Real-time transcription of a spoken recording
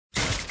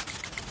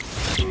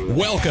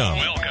Welcome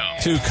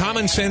to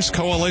Common Sense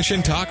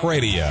Coalition Talk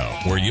Radio,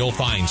 where you'll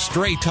find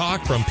straight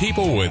talk from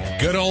people with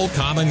good old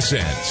common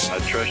sense. I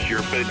trust your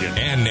opinion.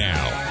 And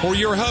now, for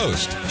your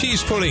host,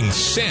 she's putting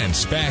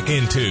sense back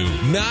into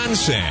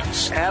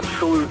nonsense.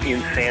 Absolute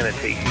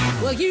insanity.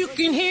 Well, you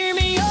can hear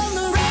me on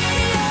the radio.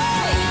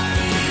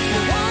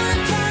 You want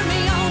to turn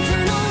me on,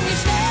 turn on your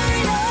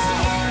stereo.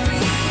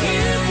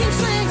 You can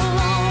sing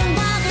along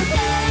while they're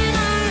playing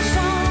our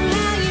song.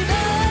 How you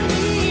done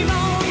me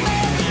wrong,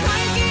 baby,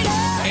 crank it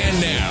up. And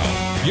now,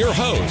 your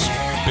host,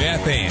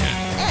 Beth Ann.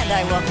 And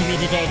I welcome you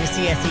today to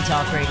CSC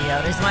Talk Radio.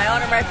 It is my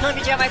honor, my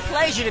privilege, and my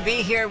pleasure to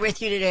be here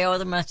with you today.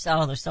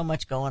 There's so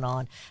much going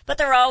on. But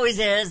there always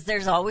is.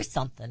 There's always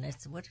something.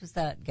 What was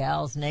that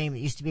gal's name that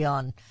used to be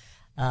on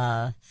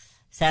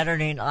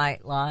Saturday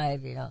Night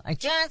Live? You know, I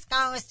just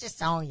goes to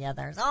show you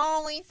there's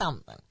always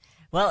something.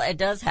 Well, it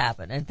does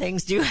happen, and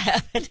things do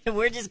happen, and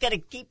we're just going to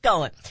keep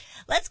going.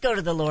 Let's go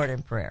to the Lord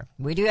in prayer.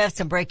 We do have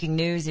some breaking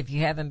news if you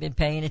haven't been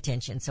paying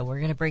attention, so we're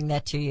going to bring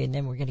that to you, and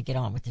then we're going to get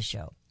on with the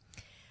show.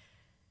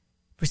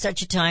 For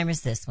such a time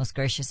as this, most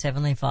gracious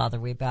Heavenly Father,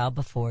 we bow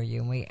before you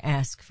and we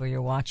ask for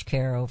your watch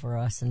care over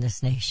us in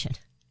this nation.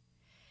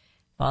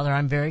 Father,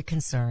 I'm very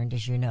concerned,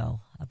 as you know,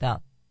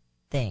 about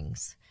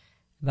things,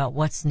 about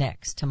what's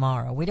next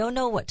tomorrow. We don't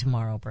know what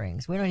tomorrow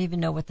brings. We don't even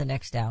know what the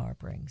next hour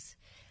brings.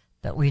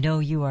 But we know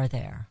you are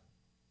there.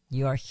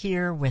 You are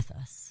here with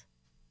us.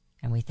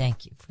 And we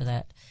thank you for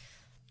that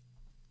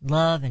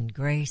love and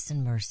grace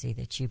and mercy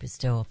that you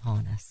bestow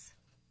upon us.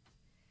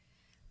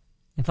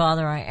 And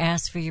Father, I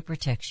ask for your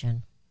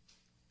protection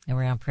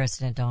around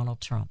President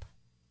Donald Trump,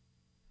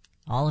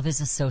 all of his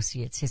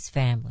associates, his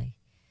family.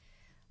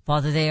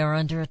 Father, they are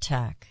under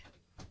attack.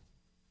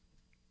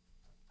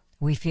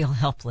 We feel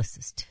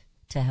helpless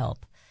to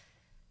help.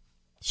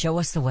 Show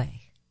us the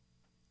way.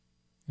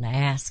 And I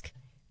ask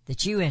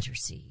that you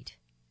intercede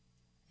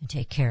and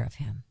take care of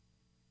him.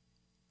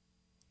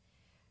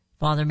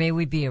 Father, may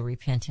we be a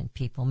repentant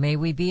people. May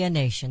we be a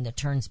nation that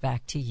turns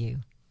back to you.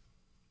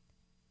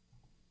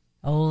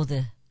 Oh,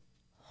 the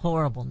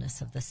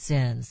horribleness of the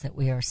sins that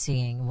we are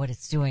seeing and what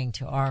it's doing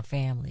to our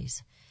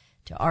families,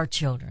 to our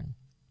children,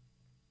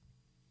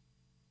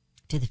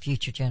 to the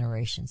future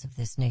generations of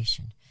this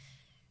nation.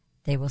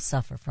 They will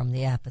suffer from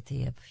the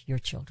apathy of your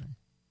children.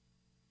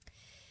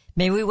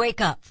 May we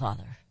wake up,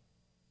 Father,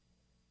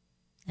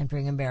 and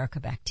bring America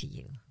back to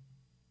you.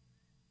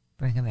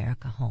 Bring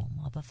America home,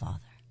 Abba Father.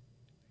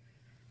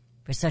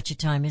 For such a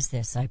time as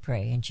this, I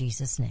pray in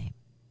Jesus' name.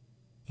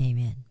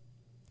 Amen.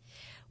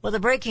 Well, the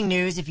breaking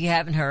news, if you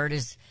haven't heard,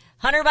 is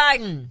Hunter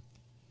Biden.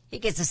 He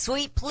gets a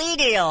sweet plea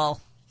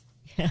deal.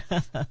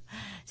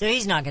 So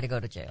he's not going to go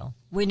to jail.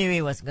 We knew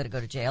he wasn't going to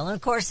go to jail. And,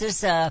 of course,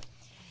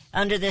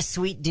 under this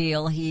sweet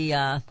deal, he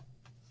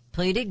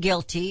pleaded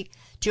guilty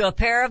to a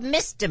pair of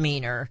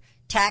misdemeanor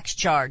tax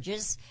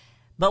charges,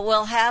 but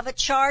will have a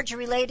charge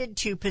related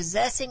to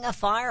possessing a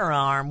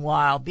firearm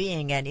while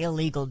being an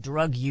illegal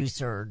drug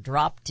user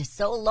dropped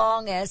so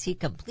long as he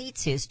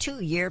completes his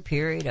 2-year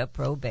period of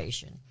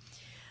probation.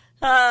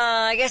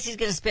 I guess he's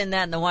going to spend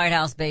that in the White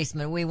House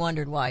basement. We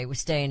wondered why he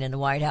was staying in the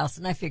White House,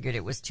 and I figured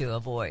it was to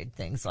avoid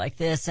things like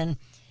this. And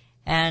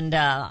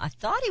I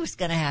thought he was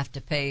going to have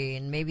to pay,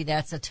 and maybe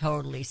that's a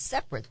totally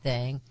separate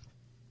thing,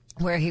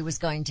 where he was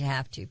going to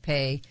have to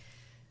pay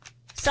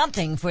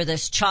something for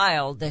this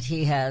child that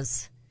he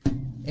has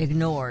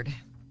ignored.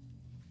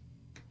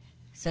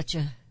 Such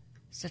a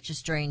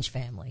strange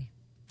family.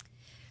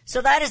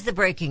 So that is the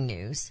breaking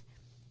news.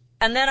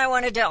 And then I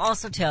wanted to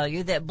also tell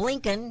you that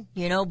Blinken,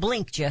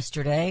 blinked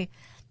yesterday.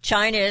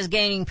 China is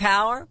gaining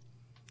power,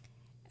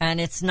 and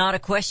it's not a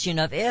question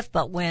of if,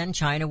 but when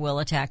China will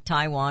attack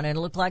Taiwan. And it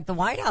looked like the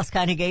White House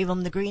kind of gave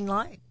them the green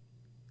light.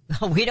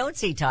 We don't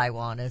see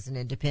Taiwan as an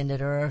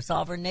independent or a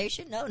sovereign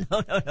nation.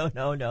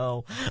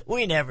 No.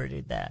 We never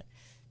did that.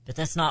 But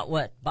that's not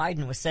what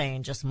Biden was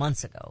saying just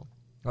months ago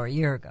or a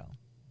year ago.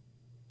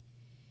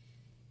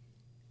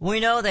 We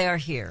know they are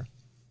here,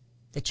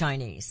 the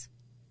Chinese.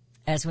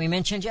 As we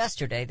mentioned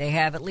yesterday, they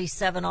have at least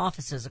 7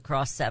 offices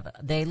across 7.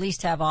 They at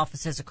least have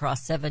offices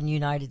across 7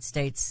 United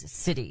States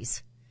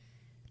cities.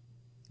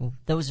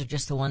 Those are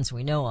just the ones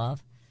we know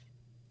of.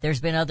 There's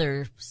been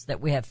others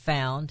that we have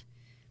found.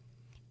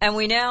 And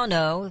we now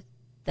know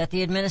that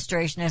the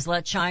administration has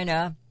let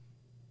China,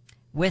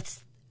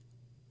 with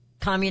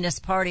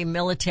Communist Party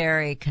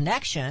military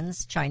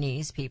connections,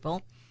 Chinese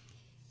people,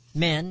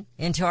 men,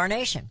 into our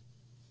nation.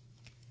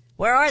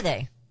 Where are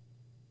they?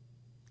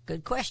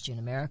 Good question,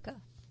 America.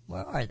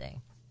 Where are they?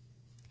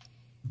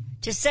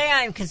 To say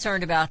I am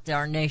concerned about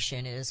our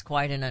nation is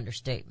quite an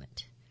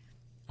understatement.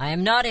 I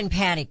am not in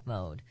panic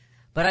mode,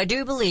 but I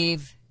do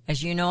believe,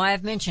 as you know I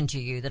have mentioned to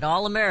you, that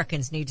all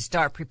Americans need to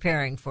start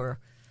preparing for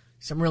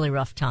some really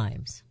rough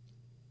times.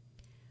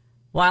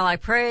 While I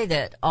pray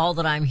that all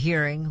that I'm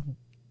hearing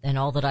and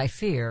all that I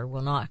fear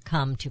will not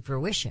come to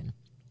fruition,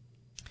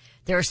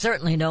 there is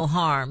certainly no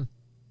harm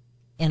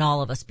in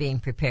all of us being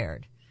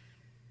prepared.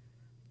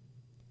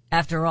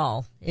 After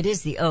all, it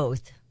is the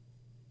oath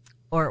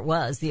or it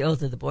was, the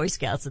oath of the Boy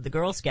Scouts and the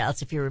Girl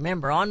Scouts, if you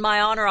remember. On my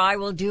honor, I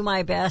will do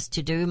my best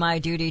to do my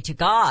duty to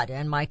God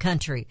and my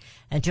country,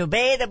 and to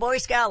obey the Boy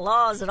Scout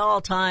laws at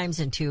all times,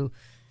 and to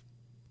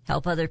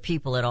help other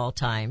people at all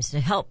times, to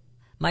help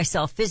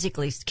myself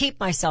physically, keep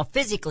myself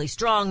physically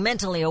strong,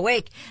 mentally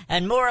awake,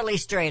 and morally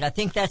straight. I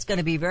think that's going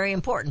to be very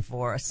important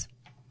for us.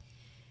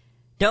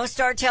 Don't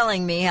start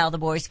telling me how the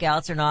Boy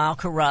Scouts are now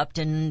corrupt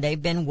and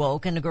they've been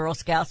woke, and the Girl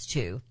Scouts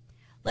too.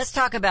 Let's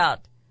talk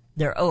about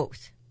their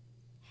oath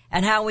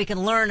and how we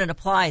can learn and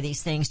apply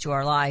these things to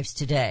our lives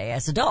today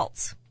as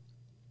adults.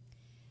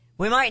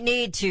 We might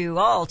need to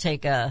all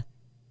take a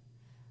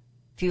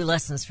few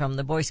lessons from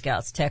the Boy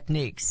Scouts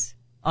techniques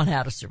on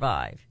how to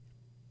survive.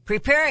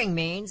 Preparing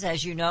means,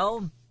 as you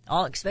know,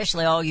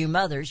 especially all you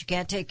mothers, you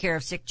can't take care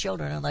of sick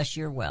children unless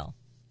you're well.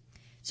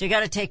 So you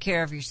got to take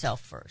care of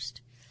yourself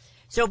first.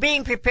 So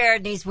being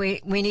prepared means we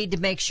need to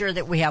make sure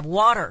that we have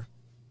water.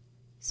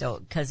 So,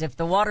 because if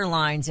the water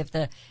lines, if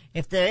the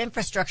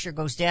infrastructure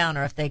goes down,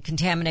 or if they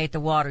contaminate the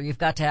water, you've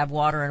got to have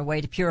water and a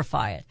way to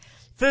purify it.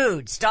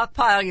 Food,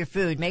 stockpile your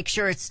food. Make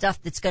sure it's stuff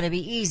that's going to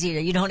be easy.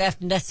 You don't have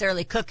to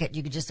necessarily cook it.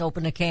 You can just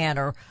open a can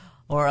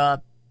or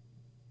a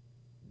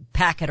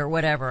packet or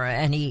whatever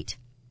and eat.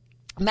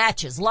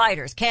 Matches,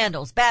 lighters,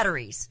 candles,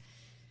 batteries,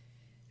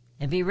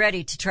 and be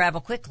ready to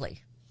travel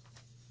quickly.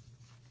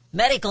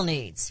 Medical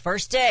needs,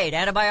 first aid,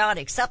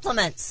 antibiotics,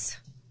 supplements,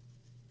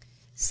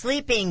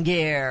 sleeping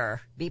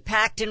gear, be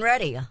packed and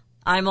ready.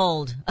 I'm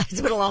old. It's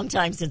been a long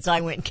time since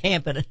I went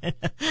camping,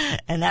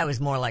 and that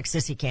was more like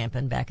sissy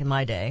camping back in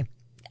my day.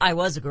 I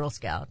was a Girl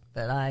Scout,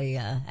 but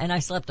I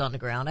slept on the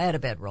ground. I had a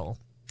bedroll.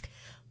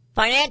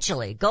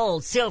 Financially,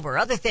 gold, silver,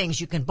 other things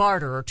you can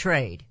barter or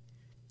trade.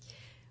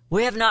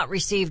 We have not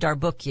received our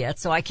book yet,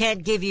 so I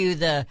can't give you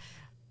the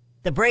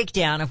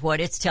breakdown of what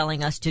it's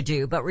telling us to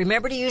do. But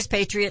remember to use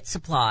Patriot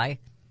Supply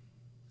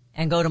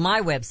and go to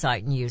my website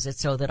and use it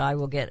so that I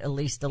will get at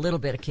least a little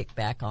bit of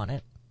kickback on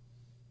it.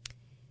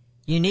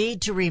 You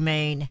need to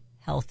remain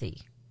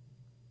healthy.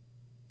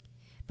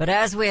 But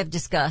as we have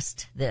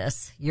discussed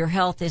this, your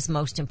health is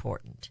most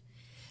important.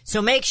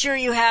 So make sure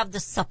you have the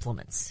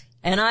supplements.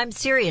 And I'm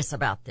serious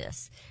about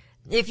this.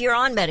 If you're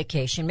on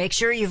medication, make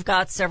sure you've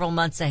got several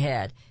months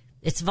ahead.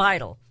 It's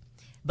vital.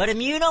 But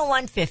Immuno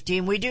 150,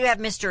 and we do have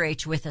Mr.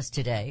 H with us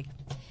today.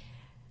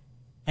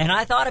 And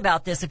I thought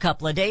about this a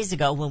couple of days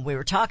ago when we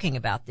were talking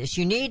about this.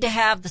 You need to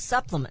have the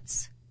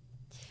supplements.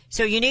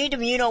 So you need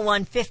Immuno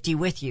 150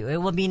 with you. It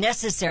will be a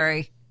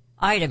necessary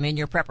item in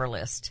your prepper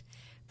list.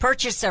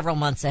 Purchase several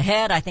months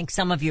ahead. I think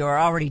some of you are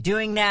already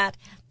doing that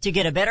to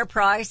get a better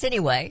price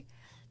anyway.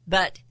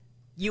 But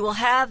you will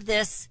have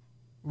this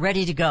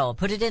ready to go.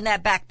 Put it in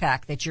that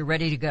backpack that you're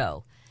ready to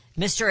go.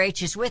 Mr.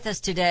 H is with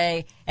us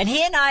today, and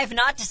he and I have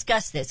not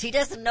discussed this. He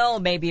doesn't know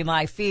maybe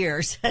my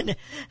fears and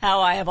how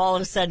I have all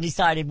of a sudden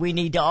decided we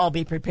need to all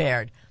be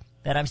prepared.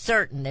 But I'm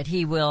certain that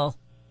he will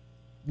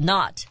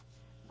not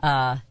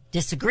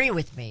disagree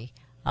with me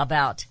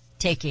about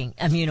taking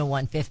Immuno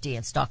 150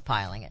 and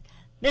stockpiling it.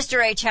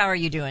 Mr. H, how are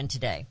you doing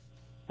today?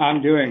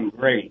 I'm doing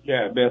great,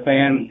 Beth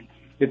Ann.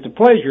 It's a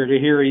pleasure to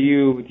hear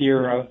you with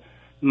your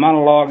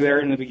monologue there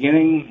in the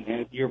beginning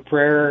and your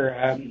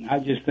prayer. I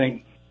just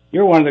think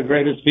you're one of the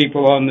greatest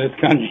people in this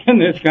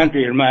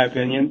country, in my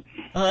opinion.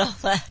 Well,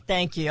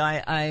 thank you.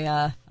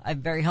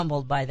 I'm very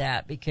humbled by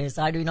that because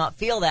I do not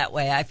feel that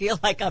way. I feel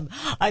like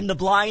I'm the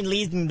blind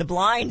leading the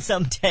blind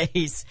some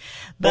days.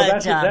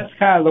 But well, that's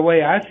kind of the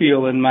way I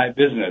feel in my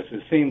business.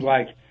 It seems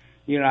like,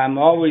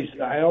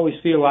 I always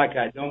feel like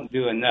I don't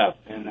do enough,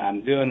 and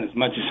I'm doing as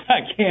much as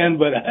I can,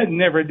 but I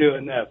never do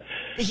enough.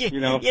 You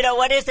know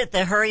what is it?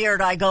 The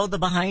hurrier I go, the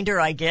behinder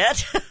I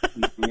get.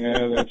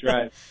 Yeah, that's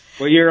right.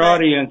 Well, your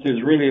audience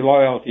is really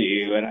loyal to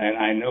you, and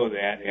I know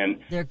that.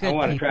 And I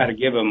want to try to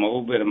give them a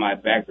little bit of my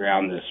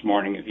background this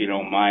morning, if you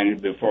don't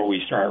mind, before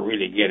we start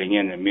really getting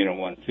into Immuno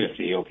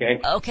 150, okay?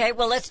 Okay,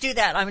 well, let's do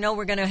that. I know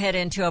we're going to head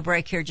into a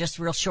break here just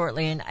real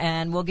shortly,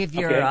 and we'll give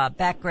your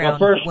background.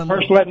 Well,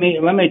 first, let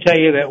me tell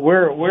you that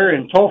we're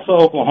in Tulsa,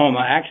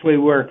 Oklahoma. Actually,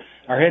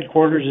 our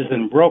headquarters is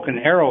in Broken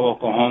Arrow,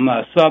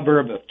 Oklahoma, a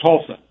suburb of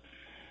Tulsa,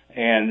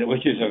 and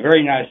which is a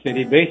very nice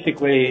city,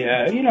 basically,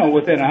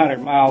 within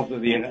 100 miles of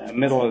the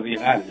middle of the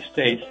United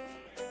States.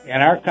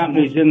 And our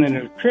company's in the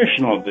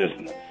nutritional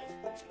business.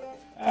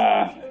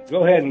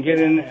 Go ahead and get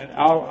in.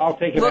 I'll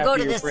take it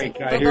after your break.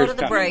 We'll go to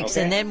the breaks,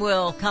 okay? And then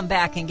we'll come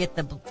back and get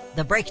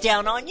the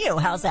breakdown on you.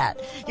 How's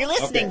that? You're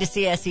listening to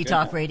CSC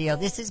Talk Radio.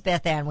 This is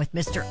Beth Ann with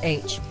Mr.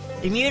 H.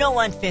 Immuno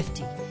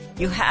 150.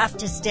 You have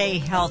to stay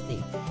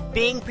healthy.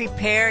 Being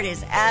prepared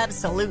is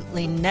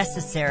absolutely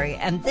necessary,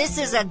 and this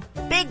is a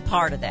big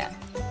part of that.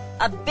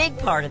 A big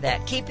part of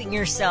that, keeping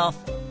yourself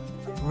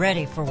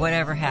ready for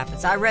whatever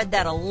happens. I read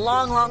that a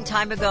long, long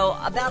time ago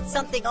about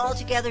something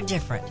altogether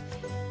different.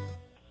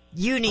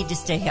 You need to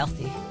stay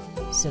healthy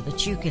so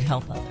that you can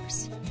help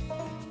others.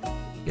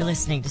 You're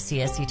listening to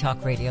CSC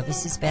Talk Radio.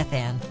 This is Beth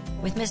Ann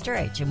with Mr.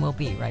 H, and we'll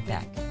be right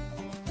back.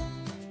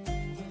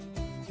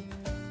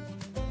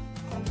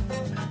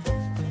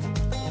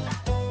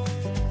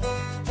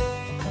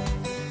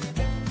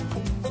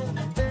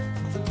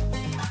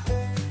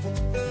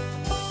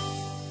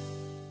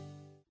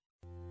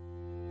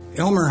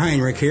 Elmer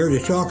Heinrich here to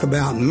talk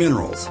about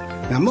minerals.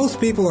 Now,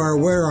 most people are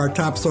aware our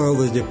topsoil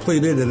is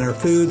depleted and our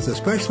foods,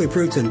 especially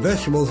fruits and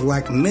vegetables,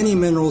 lack many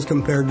minerals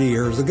compared to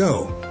years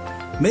ago.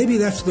 Maybe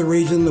that's the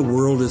reason the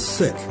world is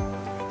sick.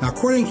 Now,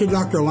 according to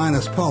Dr.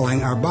 Linus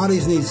Pauling, our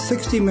bodies need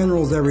 60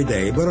 minerals every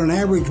day, but on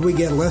average we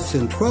get less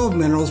than 12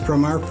 minerals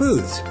from our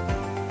foods.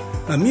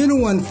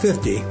 Immuno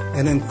 150,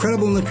 an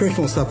incredible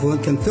nutritional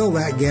supplement, can fill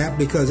that gap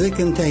because it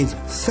contains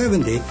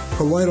 70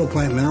 colloidal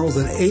plant minerals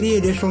and 80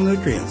 additional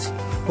nutrients,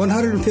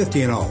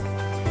 150 in all.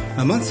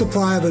 A month's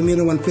supply of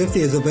Immuno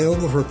 150 is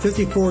available for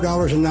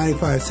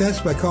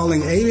 $54.95 by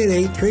calling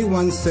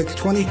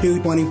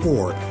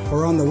 888-316-2224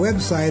 or on the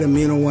website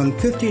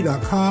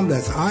immuno150.com.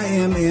 That's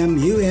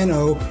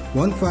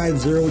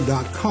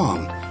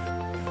IMMUNO150.com.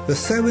 The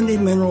 70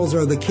 minerals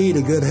are the key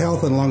to good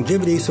health and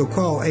longevity, so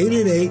call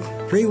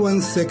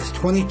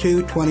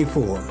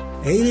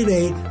 888-316-2224.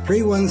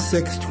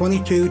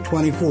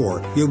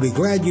 888-316-2224. You'll be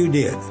glad you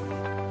did.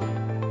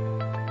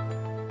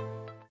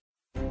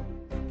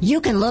 You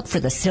can look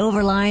for the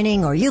silver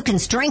lining, or you can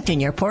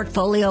strengthen your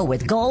portfolio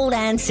with gold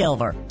and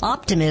silver.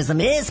 Optimism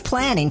is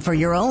planning for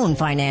your own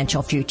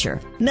financial future.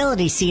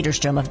 Melody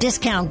Cedarstrom of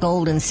Discount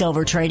Gold and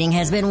Silver Trading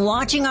has been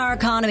watching our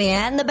economy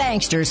and the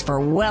banksters for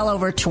well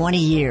over 20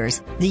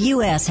 years. The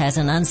U.S. has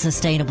an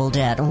unsustainable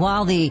debt, and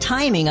while the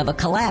timing of a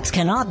collapse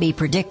cannot be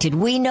predicted,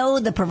 we know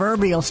the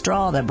proverbial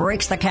straw that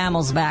breaks the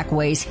camel's back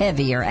weighs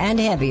heavier and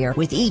heavier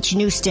with each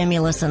new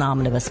stimulus and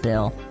omnibus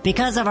bill.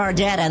 Because of our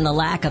debt and the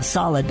lack of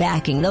solid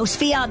backing, those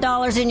fiat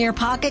dollars in your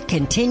pocket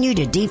continue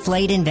to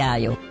deflate in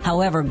value.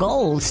 However,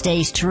 gold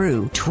stays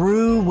true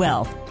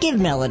wealth. Give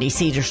Melody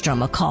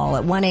Cedarstrom a call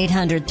at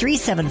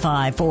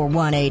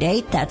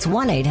 1-800-375-4188. That's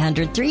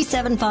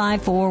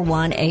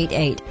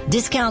 1-800-375-4188.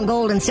 Discount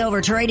Gold and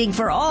Silver Trading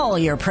for all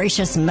your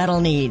precious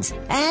metal needs.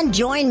 And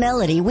join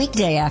Melody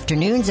weekday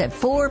afternoons at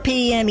 4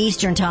 p.m.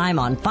 Eastern Time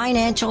on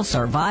Financial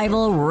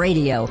Survival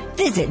Radio.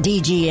 Visit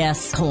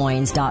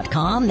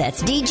dgscoins.com.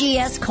 That's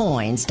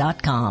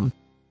dgscoins.com.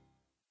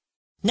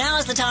 Now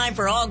is the time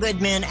for all good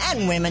men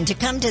and women to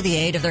come to the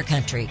aid of their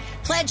country.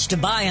 Pledge to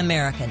buy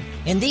American.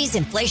 In these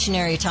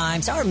inflationary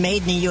times, our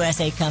Made in the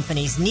USA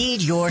companies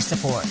need your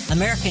support.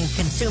 American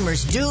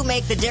consumers do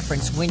make the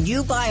difference. When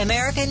you buy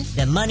American,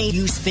 the money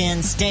you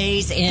spend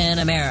stays in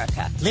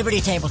America.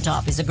 Liberty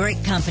Tabletop is a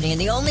great company and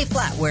the only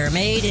flatware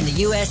made in the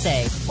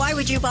USA. Why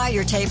would you buy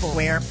your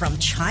tableware from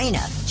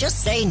China?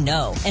 Just say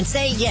no and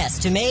say yes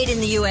to Made in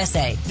the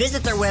USA.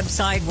 Visit their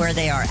website where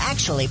they are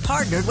actually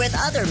partnered with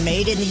other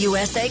Made in the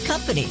USA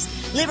companies.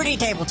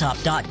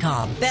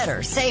 LibertyTabletop.com.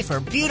 Better, safer,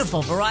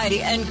 beautiful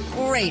variety, and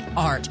great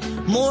art.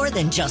 More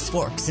than just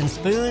forks and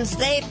spoons,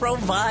 they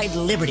provide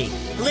liberty.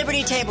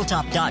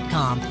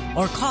 LibertyTabletop.com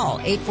or call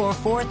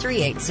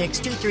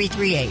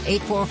 844-386-2338.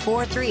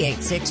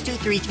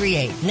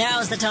 844-386-2338.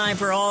 Now's the time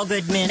for all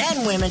good men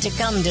and women to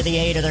come to the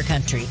aid of their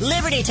country.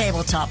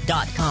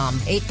 LibertyTabletop.com.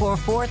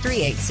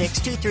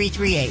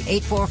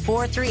 844-386-2338.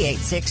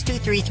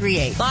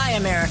 844-386-2338. Buy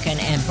American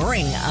and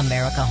bring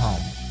America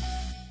home.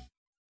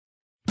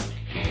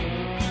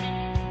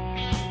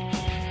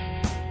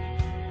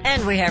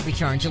 And we have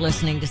returned. You're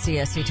listening to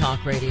CSC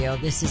Talk Radio.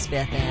 This is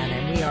Beth Ann,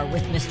 and we are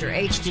with Mr.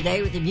 H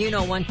today with Immuno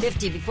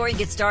 150. Before you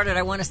get started,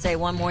 I want to say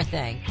one more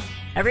thing.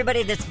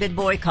 Everybody that's been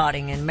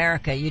boycotting in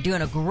America, you're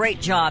doing a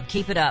great job.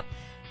 Keep it up.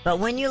 But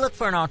when you look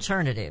for an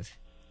alternative,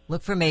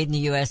 look for Made in the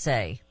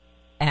USA.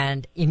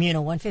 And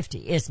Immuno 150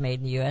 is made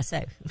in the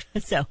USA.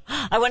 So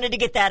I wanted to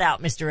get that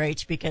out, Mr.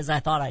 H, because I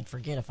thought I'd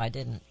forget if I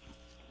didn't.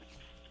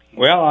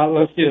 Well,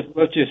 let's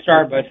just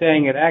start by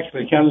saying it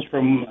actually comes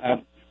from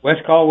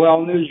West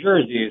Caldwell, New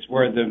Jersey is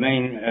where the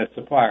main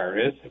supplier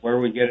is, where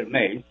we get it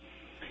made.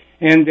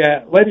 And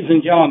ladies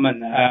and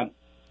gentlemen,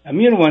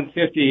 Immuno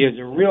 150 is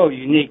a real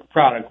unique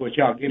product, which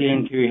I'll get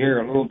into here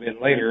a little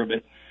bit later.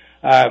 But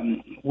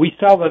we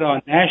sell it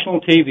on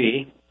national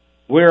TV.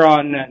 We're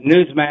on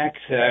Newsmax.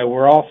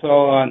 We're also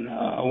on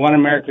One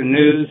American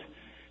News,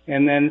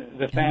 and then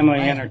the Family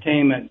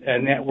Entertainment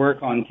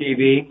Network on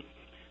TV.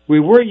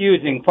 We were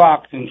using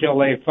Fox until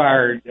they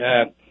fired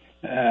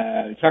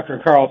Tucker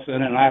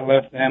Carlson, and I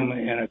left them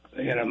in a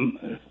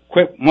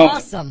quick moment.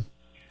 Awesome.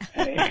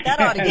 That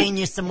ought to gain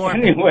you some more.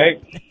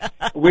 Anyway,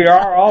 we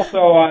are also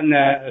on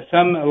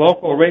some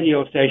local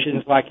radio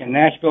stations like in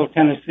Nashville,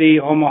 Tennessee,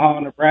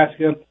 Omaha,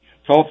 Nebraska,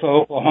 Tulsa,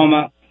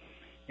 Oklahoma,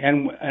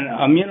 and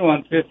Immuno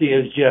 150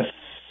 is just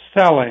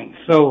selling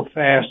so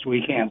fast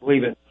we can't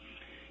believe it.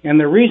 And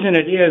the reason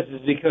it is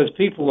because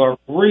people are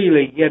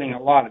really getting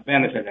a lot of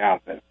benefit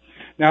out of it.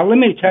 Now, let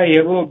me tell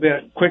you a little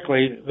bit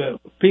quickly.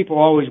 People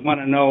always want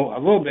to know a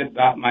little bit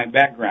about my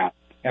background.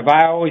 Have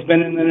I always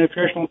been in the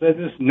nutritional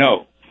business?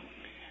 No,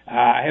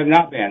 I have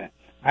not been.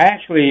 I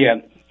actually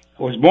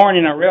was born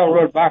in a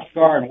railroad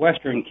boxcar in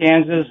western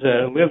Kansas,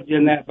 lived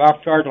in that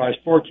boxcar till I was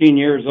 14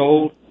 years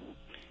old,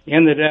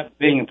 ended up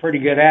being a pretty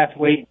good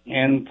athlete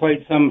and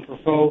played some for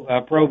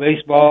pro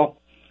baseball,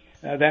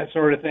 that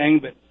sort of thing.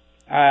 But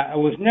I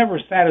was never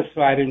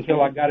satisfied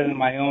until I got into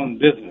my own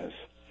business.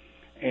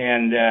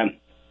 And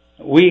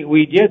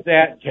we did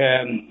that,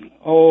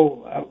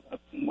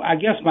 I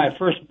guess my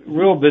first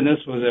real business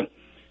was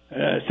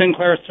a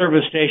Sinclair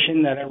service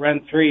station that I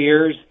ran 3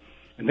 years.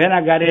 And then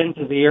I got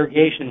into the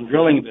irrigation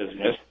drilling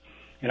business.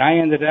 And I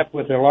ended up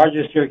with the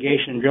largest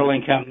irrigation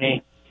drilling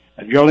company,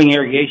 drilling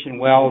irrigation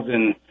wells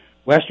in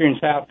western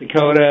South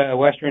Dakota,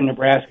 western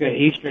Nebraska,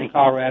 eastern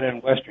Colorado,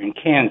 and western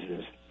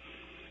Kansas.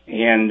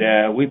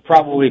 And we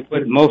probably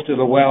put most of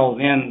the wells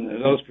in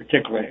those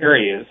particular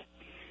areas.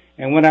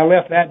 And when I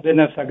left that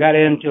business, I got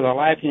into the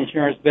life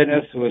insurance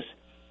business. Was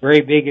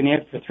very big in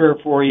it for 3 or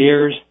 4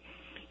 years.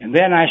 And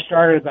then I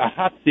started the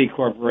HOTC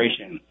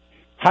Corporation.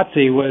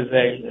 HOTC was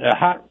a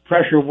hot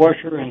pressure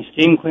washer and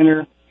steam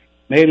cleaner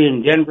made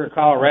in Denver,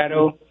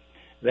 Colorado.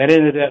 That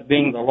ended up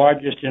being the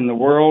largest in the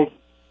world.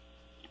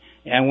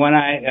 And when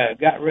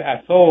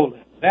I sold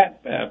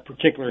that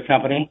particular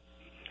company,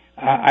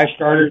 I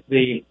started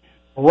the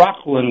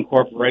Rockland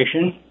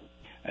Corporation.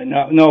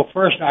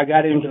 First I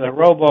got into the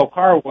robo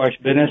car wash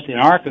business in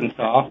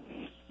Arkansas,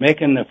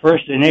 making the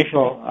first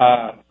initial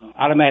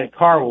automatic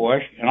car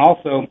wash, and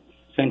also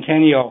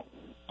Citation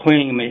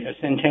cleaning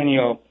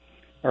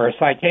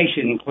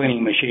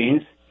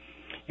machines.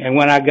 And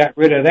when I got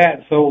rid of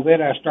that, sold it,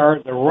 I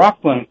started the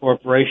Rockland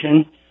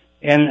Corporation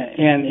and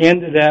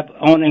ended up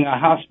owning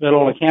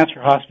a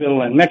cancer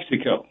hospital in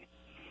Mexico.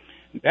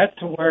 That's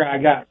where I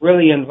got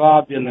really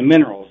involved in the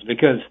minerals,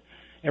 because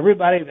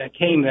everybody that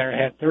came there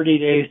had 30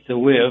 days to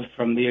live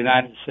from the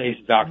United States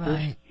doctors.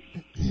 Right.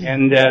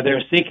 And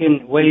they're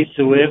seeking ways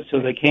to live, so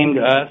they came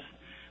to us.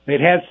 They'd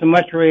had so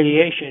much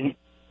radiation,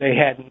 they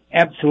had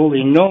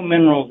absolutely no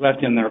minerals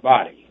left in their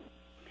body.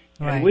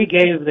 Right. And we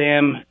gave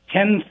them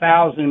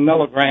 10,000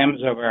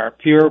 milligrams of our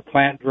pure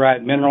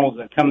plant-derived minerals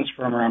that comes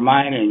from our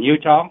mine in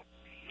Utah.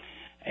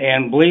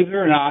 And believe it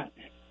or not,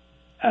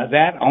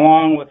 that,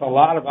 along with a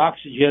lot of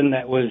oxygen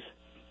that was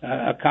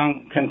a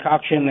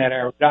concoction that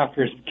our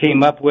doctors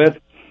came up with,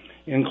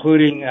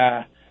 including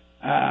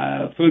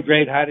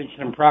food-grade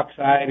hydrogen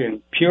peroxide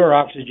and pure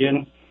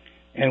oxygen.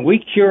 And we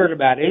cured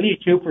about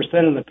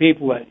 82% of the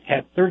people that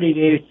had 30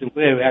 days to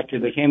live after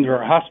they came to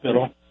our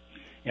hospital.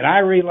 And I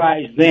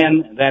realized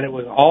then that it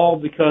was all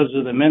because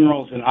of the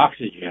minerals and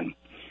oxygen.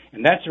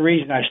 And that's the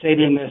reason I stayed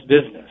in this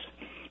business.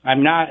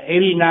 I'm now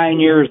 89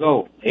 years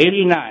old.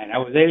 89. I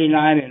was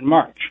 89 in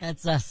March.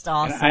 That's just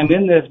awesome. And I'm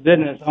in this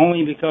business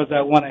only because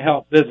I want to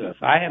help business.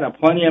 I had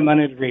plenty of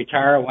money to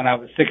retire when I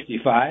was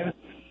 65,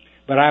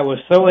 but I was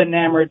so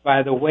enamored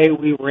by the way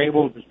we were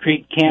able to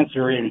treat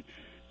cancer in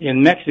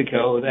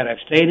Mexico that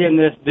I've stayed in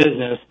this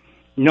business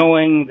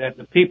knowing that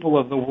the people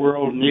of the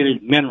world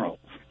needed minerals.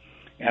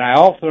 And I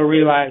also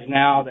realize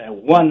now that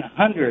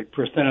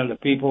 100% of the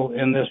people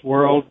in this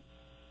world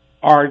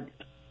are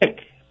sick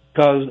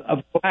because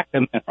of lack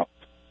of minerals.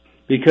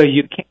 Because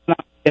you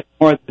cannot get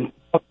more than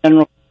 12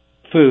 minerals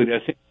in food.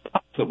 It's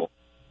impossible.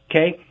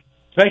 Okay?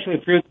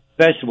 Especially fruits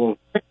and vegetables.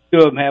 Very few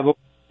of them have over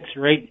 6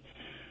 or 8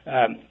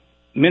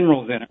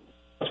 minerals in it.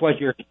 That's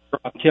what you're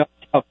on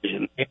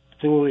television. They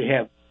absolutely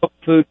have no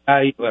food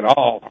value at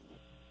all.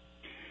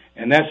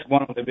 And that's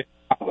one of the big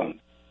problems.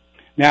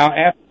 Now,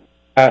 after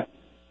I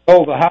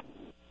sold the house,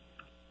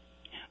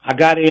 I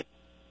got into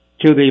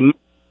the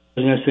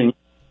business, and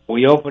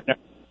we opened a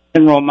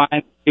mineral mine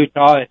in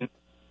Utah in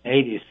the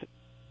 80s.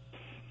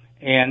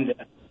 And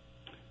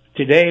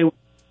today,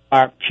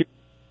 our pure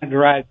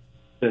derived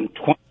in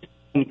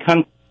 27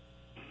 countries.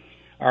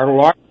 Our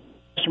largest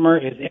customer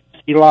is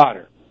SC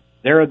Lauder.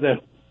 They're the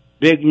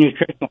big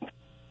nutritional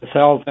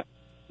cells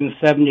in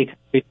 70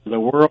 countries of the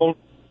world,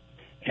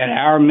 and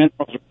our minerals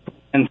are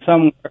in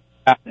somewhere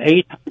about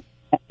 800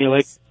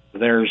 formulations of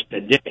theirs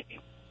today.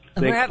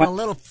 We're having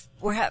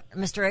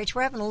Mr. H,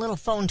 we're having a little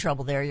phone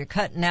trouble there. You're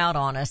cutting out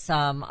on us.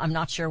 I'm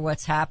not sure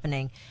what's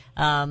happening.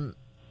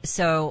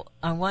 So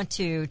I want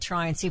to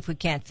try and see if we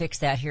can't fix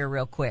that here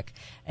real quick.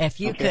 If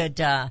you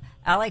could,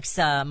 Alex,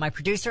 my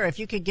producer, if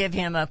you could give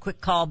him a quick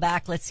call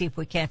back, let's see if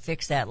we can't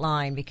fix that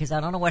line, because I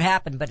don't know what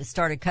happened, but it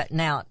started cutting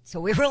out. So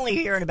we were only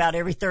hearing about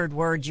every third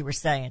word you were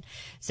saying.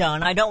 So,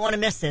 and I don't want to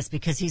miss this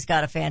because he's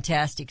got a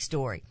fantastic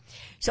story.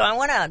 So I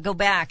want to go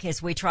back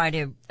as we try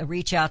to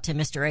reach out to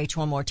Mr. H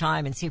one more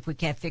time and see if we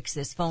can't fix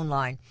this phone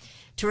line,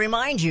 to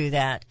remind you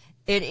that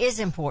it is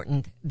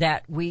important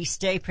that we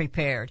stay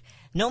prepared.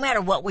 No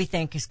matter what we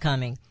think is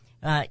coming,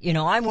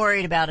 I'm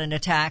worried about an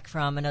attack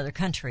from another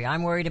country.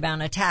 I'm worried about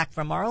an attack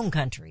from our own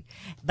country.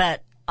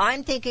 But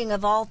I'm thinking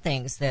of all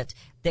things that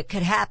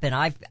could happen.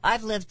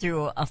 I've lived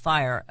through a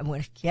fire.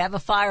 When you have a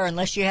fire,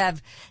 unless you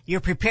have your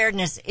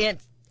preparedness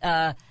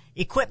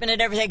equipment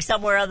and everything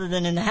somewhere other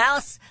than in the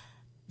house,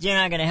 you're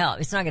not going to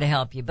help. It's not going to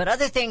help you. But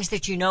other things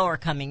that you know are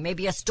coming.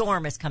 Maybe a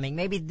storm is coming.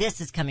 Maybe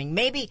this is coming.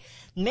 Maybe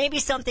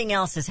something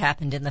else has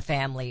happened in the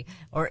family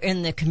or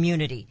in the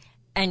community.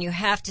 And you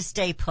have to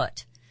stay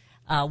put.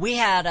 We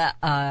had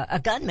a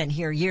gunman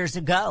here years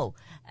ago,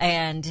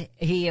 and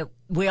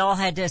we all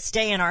had to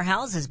stay in our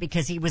houses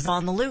because he was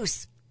on the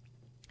loose.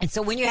 And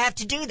so when you have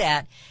to do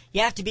that,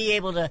 you have to be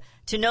able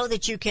to know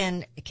that you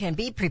can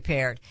be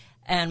prepared.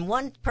 And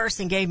one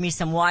person gave me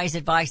some wise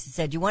advice and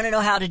said, you want to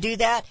know how to do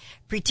that?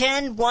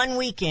 Pretend one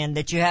weekend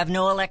that you have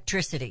no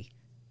electricity,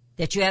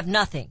 that you have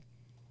nothing.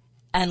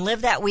 and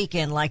live that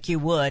weekend like you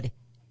would,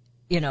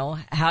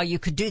 how you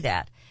could do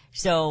that.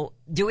 So,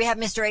 do we have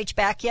Mr. H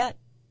back yet?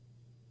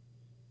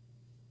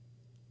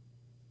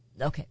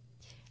 Okay.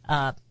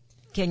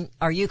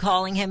 Are you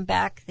calling him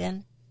back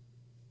then?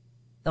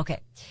 Okay.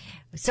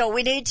 So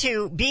we need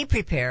to be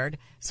prepared.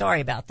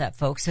 Sorry about that,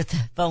 folks, with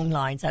the phone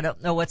lines. I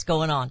don't know what's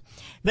going on.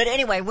 But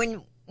anyway,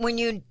 when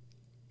you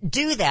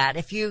do that,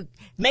 if you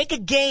make a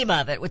game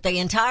of it with the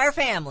entire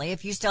family,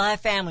 if you still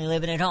have family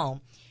living at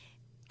home,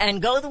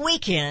 and go the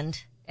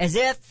weekend as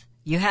if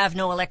you have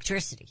no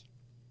electricity,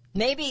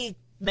 maybe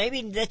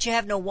that you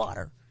have no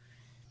water,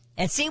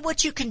 and see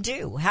what you can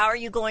do. How are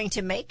you going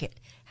to make it?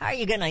 How are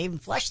you going to even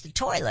flush the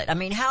toilet? I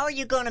mean, how are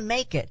you going to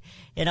make it?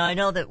 I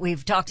know that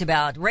we've talked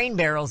about rain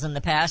barrels in the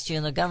past.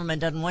 The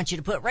government doesn't want you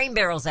to put rain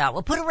barrels out.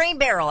 Well, put a rain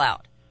barrel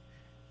out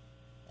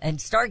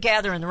and start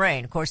gathering the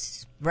rain. Of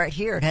course, right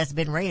here, it hasn't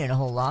been raining a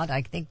whole lot.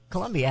 I think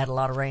Columbia had a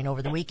lot of rain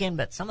over the weekend,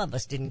 but some of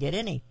us didn't get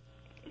any.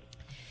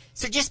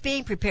 So just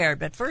being prepared.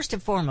 But first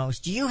and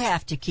foremost, you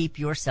have to keep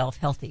yourself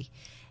healthy.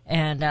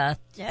 And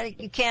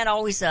you can't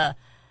always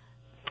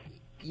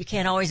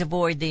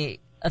avoid the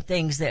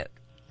things that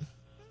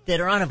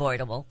are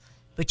unavoidable,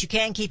 but you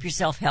can keep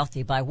yourself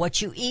healthy by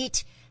what you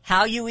eat,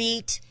 how you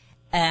eat,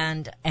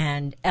 and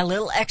a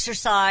little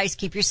exercise.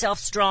 Keep yourself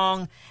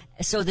strong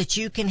so that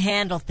you can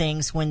handle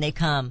things when they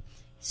come.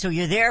 So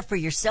you're there for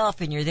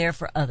yourself and you're there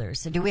for others.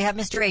 So do we have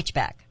Mr. H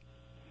back?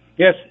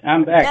 Yes,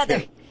 I'm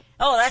back.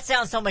 Oh, that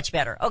sounds so much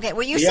better. Okay,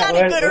 well, you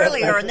sounded good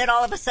earlier, and then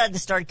all of a sudden it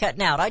started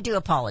cutting out. I do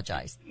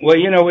apologize. Well,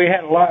 we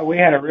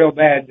had a real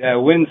bad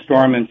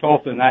windstorm in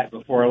Tulsa the night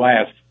before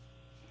last.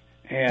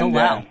 And, oh,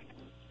 wow.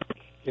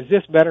 Is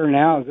this better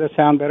now? Does this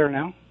sound better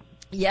now?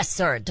 Yes,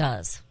 sir, it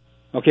does.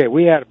 Okay,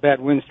 we had a bad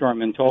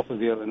windstorm in Tulsa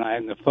the other night,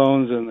 and the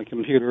phones and the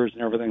computers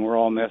and everything were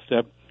all messed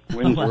up.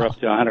 Winds were up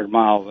to 100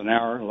 miles an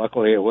hour.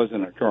 Luckily, it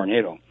wasn't a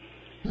tornado.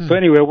 So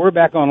anyway, we're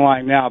back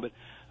online now. But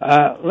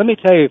let me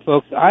tell you,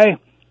 folks, I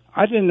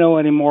didn't know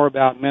any more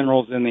about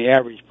minerals than the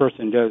average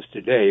person does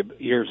today,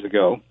 years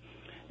ago.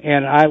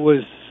 And I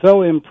was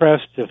so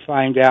impressed to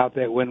find out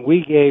that when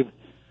we gave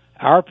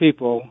our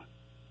people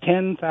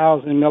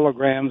 10,000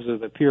 milligrams of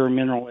the pure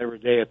mineral every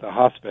day at the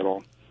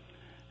hospital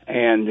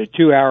and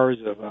 2 hours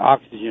of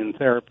oxygen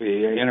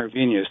therapy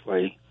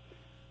intravenously,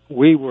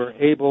 we were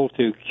able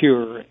to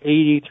cure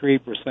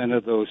 83%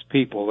 of those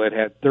people that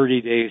had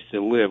 30 days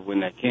to live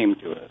when they came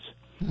to us.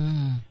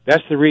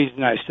 That's the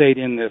reason I stayed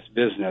in this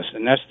business,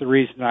 and that's the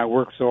reason I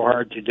work so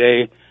hard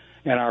today,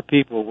 and our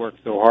people work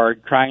so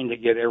hard trying to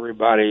get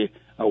everybody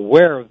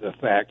aware of the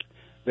fact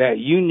that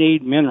you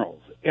need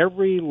minerals.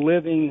 Every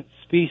living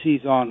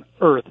species on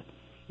Earth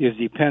is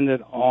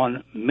dependent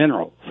on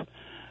minerals.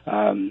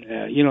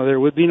 There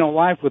would be no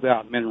life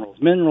without minerals.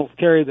 Minerals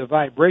carry the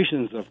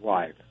vibrations of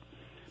life.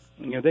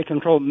 They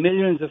control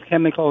millions of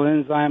chemical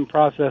enzyme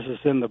processes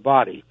in the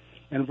body,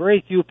 and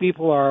very few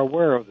people are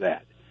aware of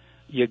that.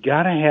 You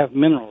got to have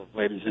minerals,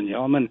 ladies and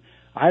gentlemen.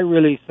 I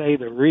really say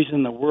the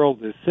reason the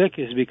world is sick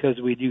is because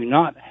we do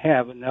not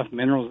have enough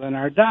minerals in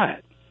our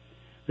diet.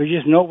 There's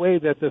just no way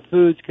that the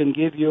foods can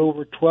give you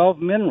over 12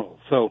 minerals.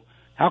 So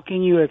how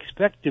can you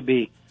expect to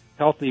be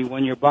healthy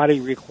when your body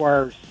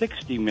requires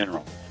 60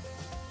 minerals?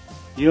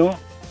 Yeah,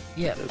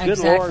 the good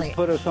Lord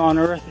put us on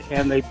Earth,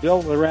 and they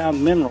built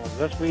around minerals.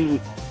 That's reason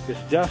it's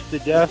dust to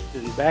dust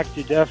and back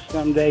to dust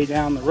someday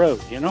down the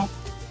road,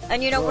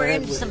 And we're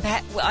in some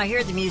I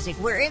hear the music.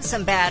 We're in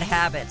some bad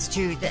habits,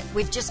 too, that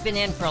we've just been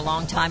in for a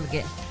long time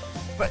again,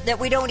 that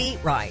we don't eat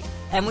right,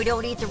 and we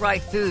don't eat the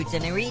right foods,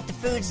 and we eat the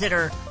foods that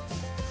are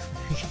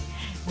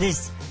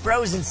this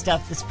frozen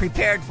stuff that's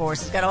prepared for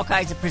us. It's got all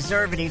kinds of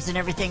preservatives and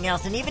everything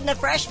else, and even the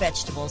fresh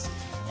vegetables.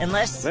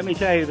 Let me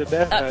tell you the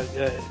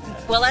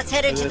best. Well, let's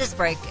head into this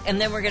break, and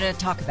then we're going to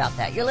talk about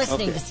that. You're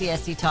listening to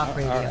CSC Talk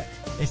Radio. Right.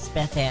 It's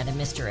Beth Ann and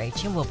Mr.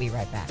 H, and we'll be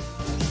right back.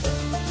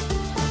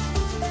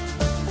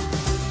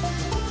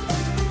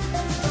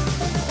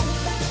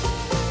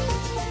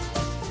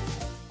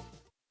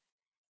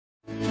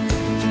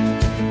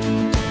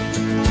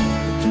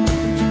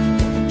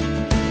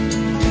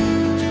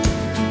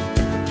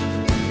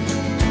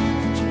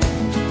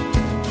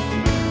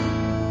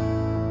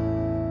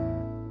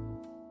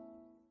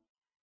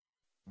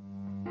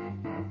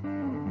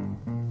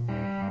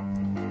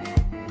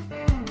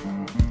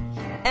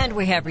 And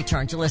we have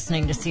returned to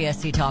listening to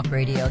CSC Talk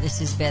Radio.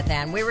 This is Beth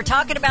Ann. We were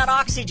talking about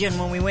oxygen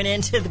when we went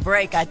into the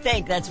break. I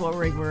think that's where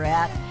we were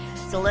at.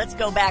 So let's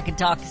go back and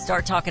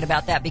start talking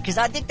about that, because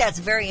I think that's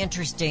a very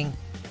interesting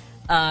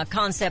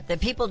concept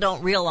that people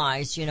don't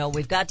realize.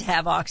 We've got to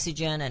have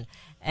oxygen,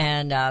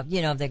 and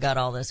they got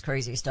all this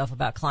crazy stuff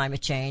about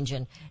climate change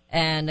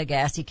and the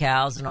gassy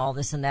cows and all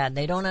this and that. And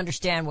they don't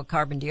understand what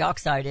carbon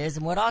dioxide is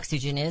and what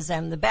oxygen is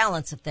and the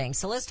balance of things.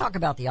 So let's talk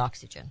about the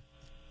oxygen.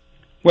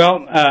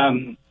 Well,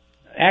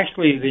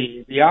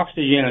 actually, the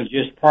oxygen is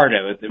just part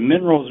of it. The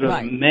minerals are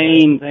the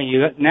main thing.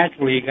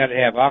 Naturally, you got to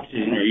have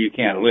oxygen or you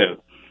can't live.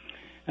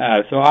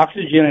 So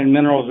oxygen and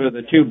minerals are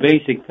the two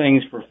basic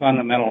things for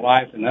fundamental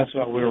life, and that's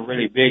what we're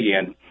really big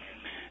in.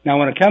 Now,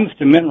 when it comes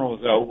to minerals,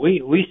 though,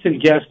 we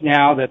suggest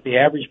now that the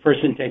average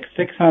person takes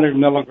 600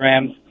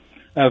 milligrams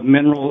of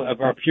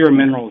our pure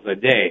minerals a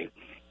day.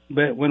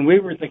 But when we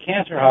were at the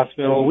cancer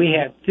hospital, we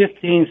had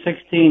 15,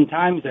 16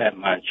 times that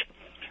much.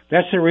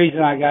 That's the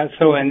reason I got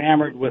so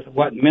enamored with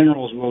what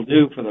minerals will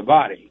do for the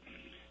body.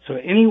 So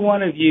any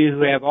one of you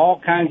who have all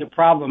kinds of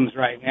problems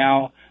right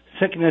now,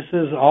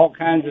 sicknesses, all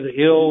kinds of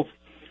ills,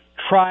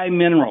 try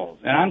minerals.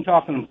 And I'm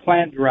talking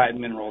plant-derived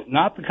minerals,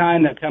 not the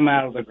kind that come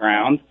out of the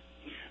ground.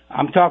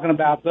 I'm talking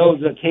about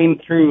those that came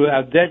through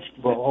a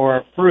vegetable or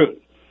a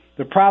fruit.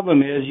 The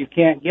problem is you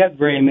can't get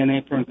very many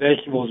from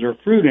vegetables or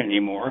fruit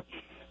anymore.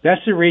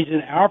 That's the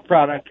reason our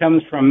product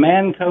comes from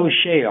Manco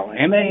Shale,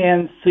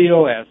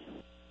 M-A-N-C-O-S.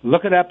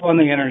 Look it up on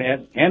the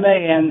internet,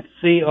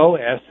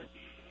 M-A-N-C-O-S,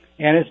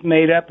 and it's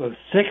made up of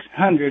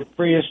 600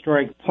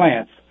 prehistoric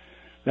plants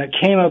that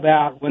came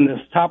about when the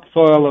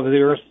topsoil of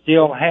the earth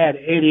still had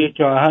 80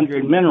 to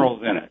 100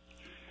 minerals in it.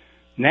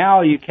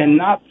 Now you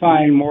cannot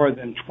find more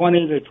than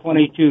 20 to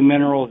 22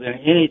 minerals in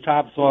any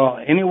topsoil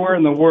anywhere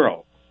in the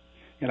world.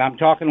 And I'm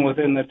talking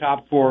within the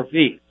top 4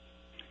 feet.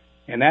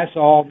 And that's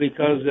all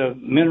because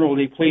of mineral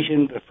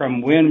depletion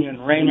from wind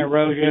and rain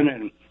erosion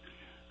and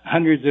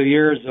hundreds of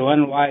years of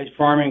unwise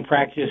farming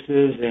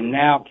practices and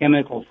now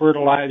chemical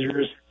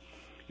fertilizers.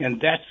 And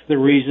that's the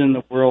reason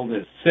the world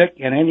is sick.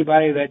 And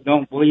anybody that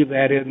don't believe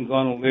that isn't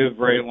going to live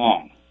very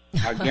long.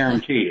 I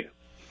guarantee you.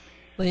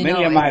 Well,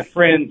 many of my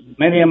friends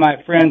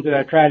that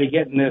I try to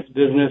get in this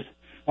business,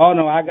 oh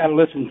no, I got to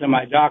listen to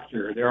my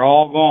doctor. They're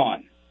all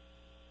gone.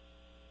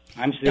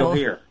 I'm still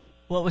here.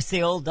 What was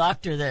the old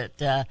doctor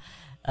that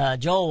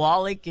Joel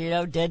Wallach?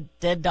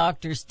 Dead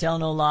doctors tell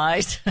no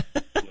lies.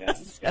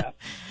 Yeah.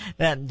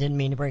 That didn't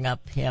mean to bring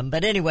up him,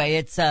 but anyway,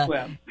 it's.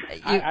 I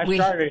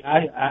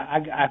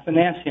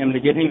financed him to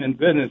get him in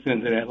business,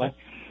 incidentally.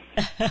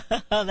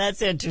 Oh,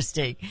 that's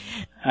interesting.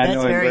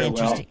 That's very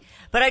interesting. Well.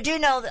 But I do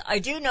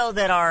know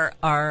that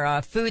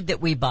our food that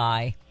we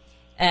buy,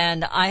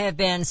 and I have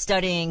been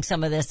studying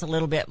some of this a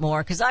little bit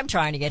more because I'm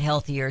trying to get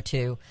healthier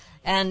too.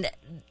 And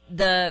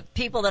the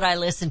people that I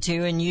listen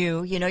to, and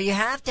you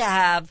have to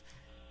have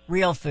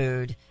real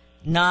food,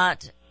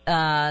 not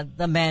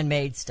the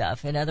man-made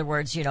stuff. In other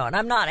words, and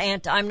I'm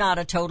not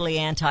a totally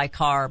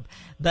anti-carb,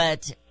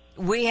 but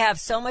we have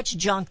so much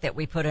junk that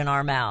we put in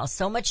our mouths,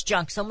 so much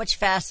junk, so much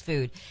fast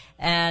food,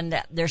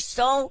 and they're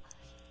so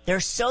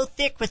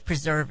thick with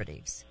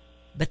preservatives.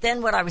 But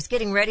then what I was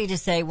getting ready to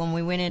say when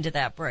we went into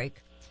that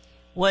break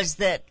was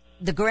that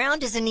the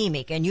ground is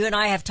anemic, and you and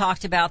I have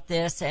talked about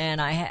this, and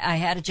I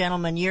had a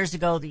gentleman years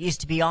ago that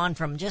used to be on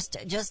from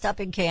just up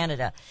in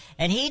Canada,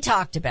 and he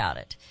talked about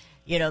it.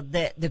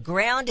 The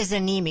ground is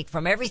anemic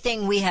from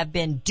everything we have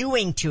been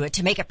doing to it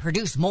to make it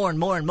produce more and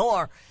more and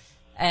more.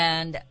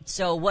 And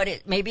so what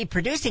it may be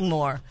producing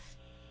more,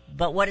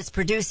 but what it's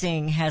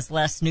producing has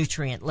less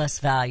nutrient, less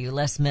value,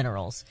 less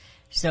minerals.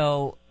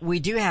 So we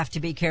do have to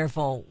be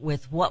careful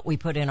with what we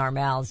put in our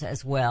mouths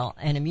as well.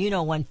 And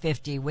Immuno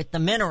 150 with the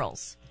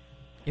minerals,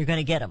 you're going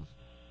to get them.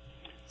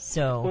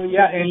 So. Well,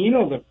 yeah,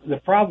 and the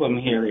problem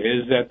here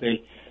is that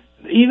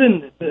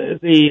even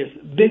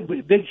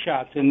the big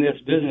shots in this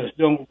business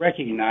don't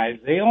recognize.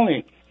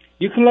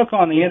 You can look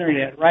on the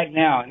internet right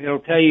now and it'll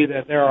tell you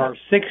that there are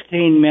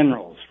 16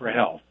 minerals for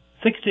health.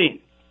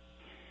 16.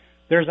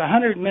 There's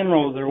 100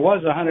 minerals. There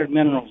was 100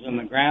 minerals in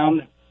the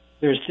ground.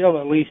 There's still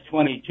at least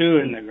 22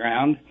 in the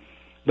ground,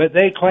 but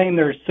they claim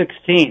there's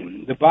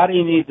 16. The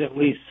body needs at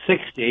least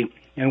 60,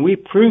 and we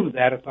proved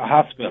that at the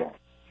hospital.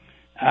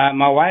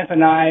 My wife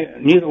and I,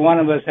 neither one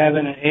of us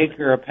having an ache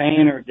or a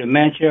pain or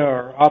dementia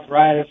or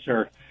arthritis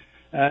or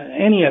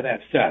any of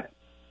that stuff,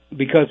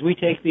 because we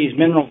take these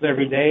minerals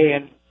every day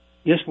and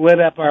just lit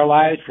up our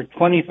lives for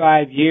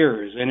 25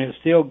 years, and it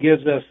still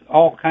gives us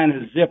all kind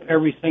of zip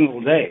every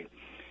single day.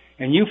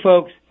 And you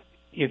folks,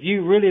 if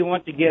you really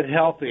want to get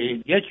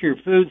healthy, get your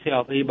foods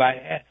healthy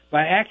by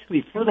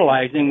actually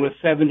fertilizing with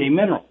 70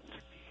 minerals.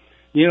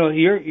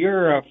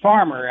 You're a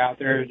farmer out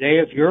there today.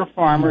 If you're a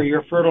farmer,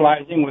 you're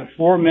fertilizing with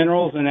 4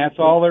 minerals, and that's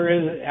all there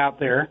is out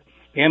there,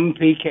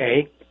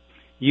 NPK.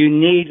 You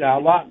need a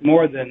lot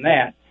more than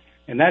that,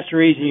 and that's the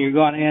reason you're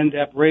going to end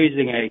up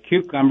raising a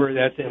cucumber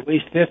that's at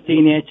least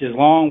 15 inches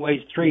long,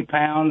 weighs 3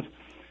 pounds,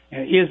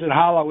 and isn't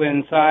hollow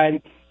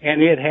inside,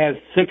 and it has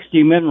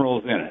 60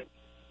 minerals in it,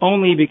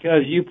 only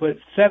because you put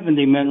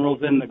 70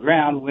 minerals in the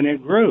ground when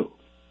it grew.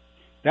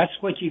 That's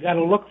what you got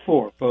to look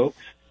for,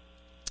 folks.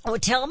 Oh,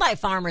 tell my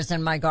farmers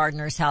and my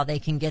gardeners how they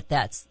can get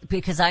that,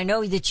 because I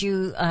know that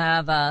you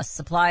have a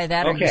supply of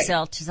that, or you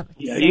sell to some.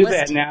 Yeah, you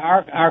bet.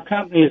 Now our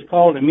company is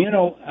called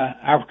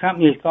Our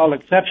company is called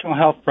Exceptional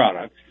Health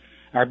Products.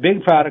 Our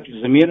big product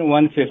is Immuno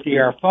 150.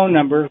 Our phone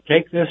number,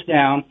 take this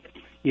down,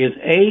 is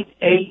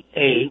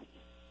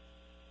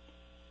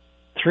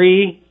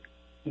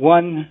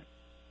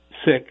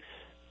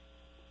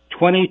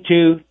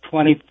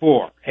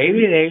 888-316-2224.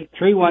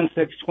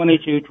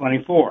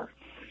 888-316-2224.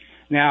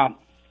 Now,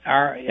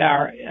 our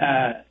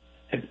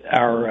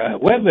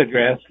web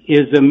address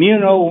is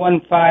Immuno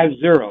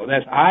 150.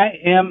 That's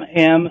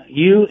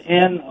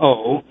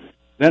IMMUNO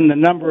then the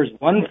number is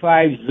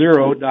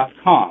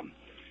 150.com.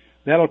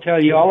 That'll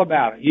tell you all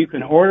about it. You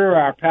can order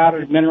our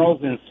powdered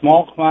minerals in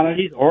small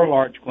quantities or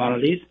large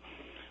quantities.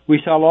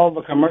 We sell all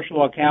the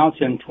commercial accounts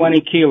in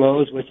 20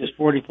 kilos, which is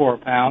 44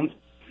 pounds.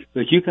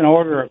 But you can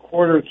order a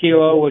quarter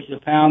kilo, which is a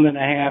pound and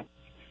a half,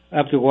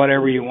 up to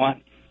whatever you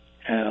want.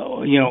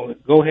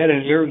 Go ahead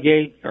and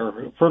irrigate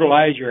or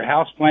fertilize your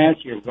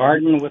houseplants, your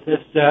garden with this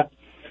stuff,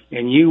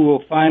 and you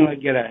will finally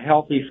get a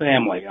healthy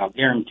family, I'll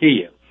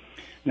guarantee you.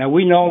 Now,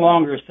 we no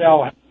longer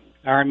sell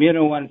our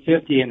Immuno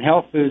 150 in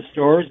health food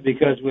stores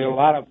because a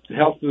lot of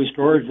health food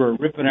stores were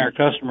ripping our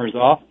customers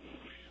off.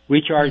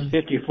 We charged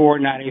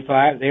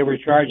 $54.95. They were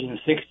charging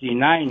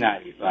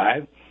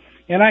 $69.95.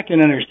 And I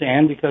can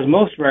understand because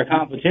most of our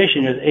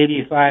competition is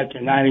 $85 to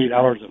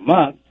 $90 a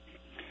month.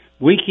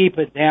 We keep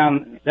it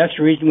down. That's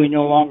the reason we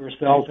no longer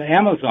sell to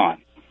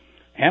Amazon.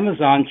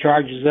 Amazon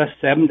charges us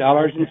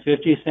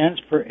 $7.50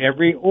 for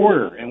every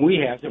order, and we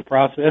have to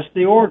process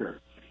the order.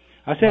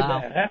 I said,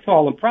 wow. That's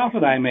all the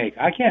profit I make.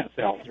 I can't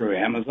sell through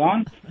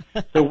Amazon.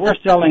 So we're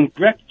selling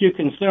direct to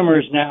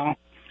consumers now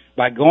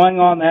by going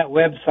on that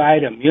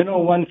website,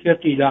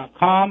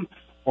 immuno150.com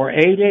or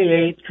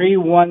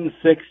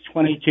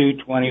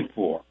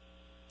 888-316-2224.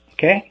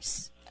 Okay?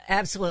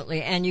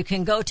 Absolutely. And you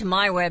can go to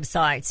my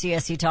website,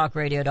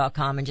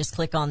 csctalkradio.com, and just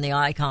click on the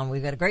icon.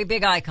 We've got a great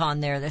big icon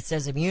there that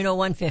says Immuno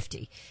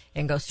 150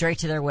 and go straight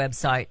to their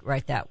website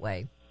right that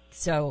way.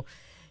 So,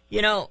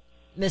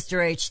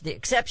 Mr. H, the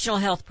exceptional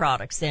health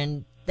products,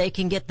 and they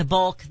can get the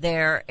bulk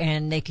there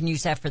and they can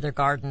use that for their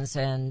gardens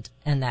and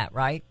that,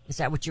 right? Is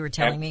that what you were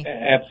telling me?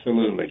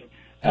 Absolutely.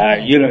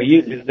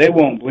 Okay. They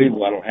won't believe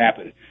what will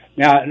happen.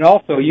 Now, and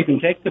also you can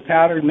take the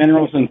powdered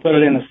minerals and put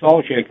it in a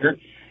salt shaker.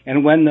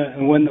 And when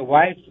the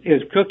wife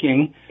is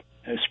cooking,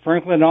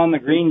 sprinkle it on the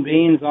green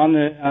beans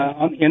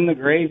in the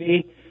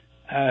gravy.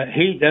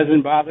 Heat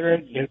doesn't bother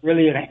it.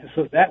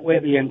 So that way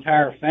the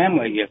entire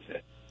family gets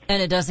it. And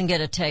it doesn't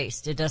get a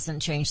taste. It doesn't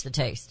change the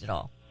taste at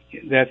all.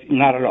 That's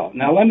not at all.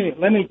 Now let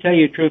me tell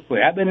you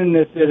truthfully. I've been in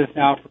this business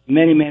now for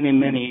many, many,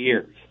 many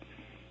years.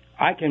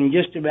 I can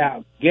just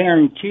about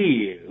guarantee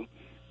you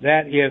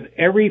that if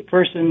every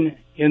person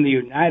in the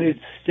United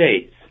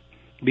States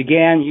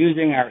began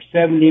using our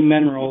 70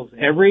 minerals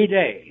every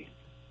day,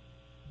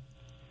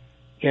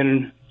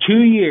 in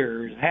 2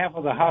 years, half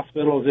of the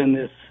hospitals in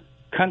this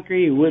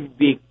country would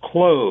be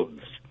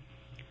closed.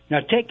 Now,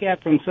 take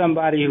that from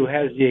somebody who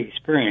has the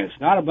experience,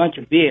 not a bunch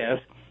of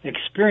BS,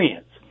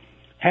 experience.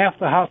 Half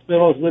the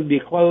hospitals would be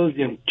closed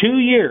in 2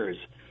 years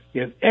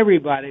if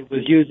everybody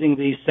was using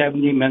these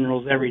 70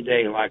 minerals every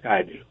day like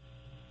I do.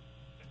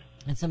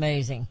 It's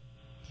amazing.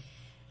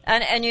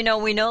 And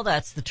we know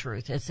that's the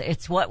truth.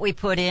 It's what we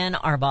put in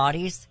our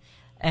bodies,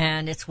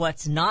 and it's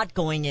what's not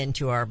going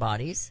into our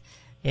bodies.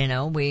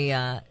 We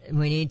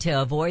need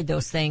to avoid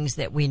those things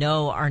that we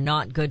know are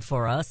not good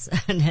for us,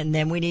 and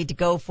then we need to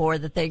go for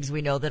the things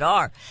we know that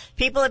are.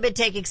 People have been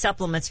taking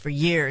supplements for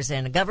years,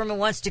 and the government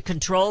wants to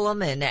control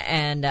them,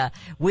 and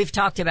we've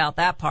talked about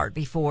that part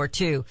before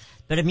too.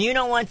 But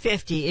Immuno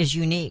 150 is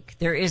unique.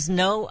 There is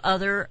no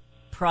other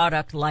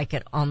product like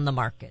it on the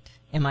market.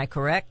 Am I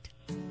correct?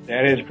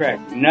 That is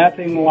correct.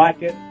 Nothing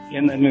like it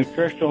in the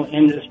nutritional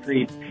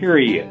industry,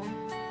 period.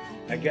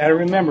 I got to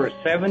remember,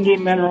 70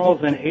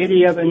 minerals and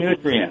 80 other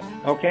nutrients,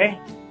 okay?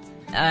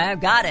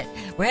 I've got it.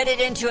 We're headed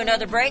into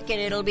another break,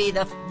 and it'll be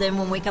then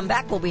when we come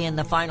back, we'll be in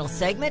the final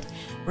segment.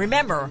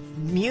 Remember,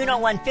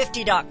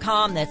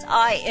 immuno150.com, that's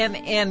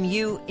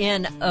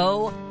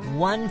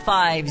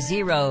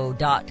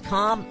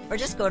IMMUNO150.com, or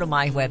just go to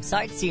my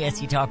website,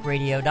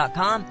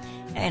 csctalkradio.com,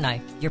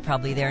 and you're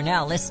probably there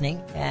now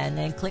listening, and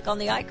then click on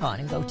the icon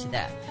and go to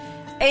that.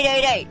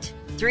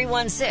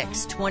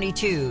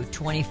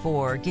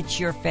 888-316-2224. Get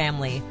your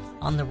family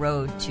on the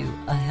road to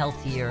a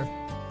healthier,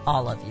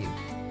 all of you.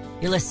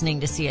 You're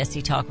listening to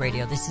CSC Talk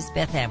Radio. This is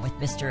Beth Ann with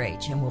Mr.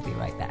 H, and we'll be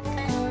right back.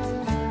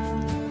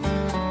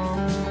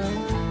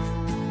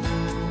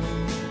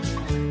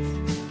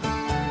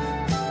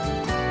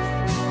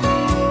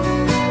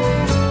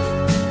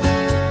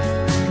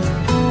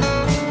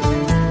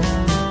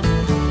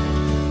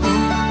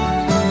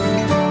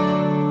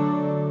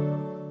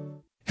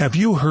 Have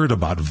you heard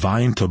about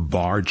vine to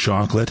bar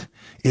chocolate?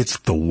 It's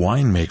the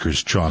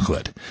winemaker's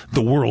chocolate,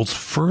 the world's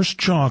first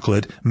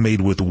chocolate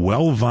made with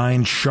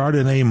well-vined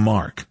Chardonnay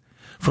marc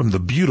from the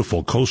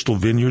beautiful coastal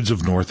vineyards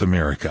of North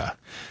America.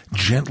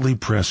 Gently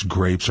pressed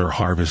grapes are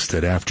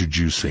harvested after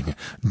juicing,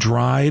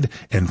 dried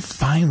and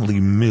finely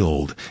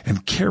milled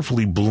and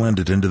carefully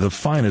blended into the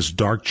finest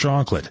dark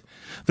chocolate.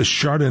 The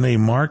Chardonnay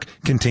marc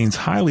contains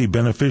highly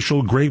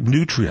beneficial grape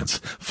nutrients,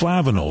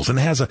 flavanols, and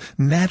has a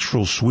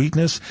natural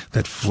sweetness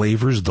that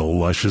flavors the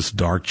luscious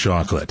dark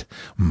chocolate.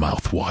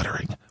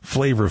 Mouth-watering,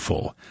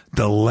 flavorful,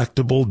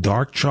 delectable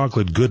dark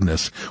chocolate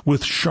goodness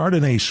with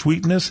Chardonnay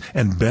sweetness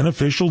and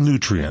beneficial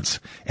nutrients.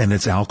 And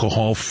it's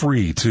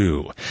alcohol-free,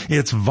 too.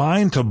 It's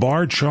Vine to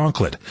Bar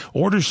chocolate.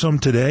 Order some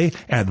today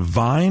at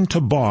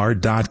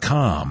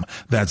vinetobar.com.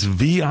 That's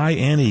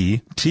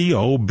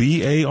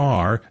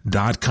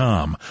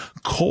VINETOBAR.com.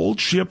 Cold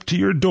shipped to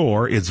your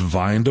door, it's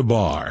Vine to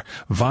Bar.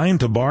 Vine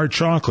to Bar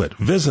chocolate.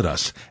 Visit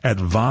us at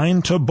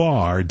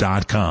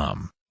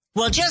vinetobar.com.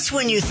 Well, just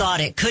when you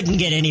thought it couldn't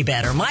get any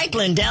better, Mike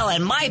Lindell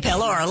and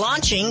MyPillow are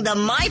launching the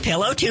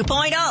MyPillow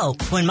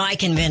 2.0. When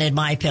Mike invented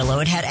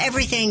MyPillow, it had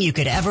everything you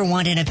could ever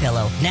want in a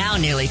pillow. Now,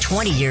 nearly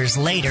 20 years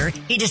later,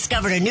 he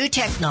discovered a new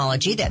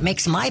technology that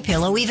makes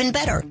MyPillow even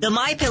better. The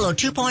MyPillow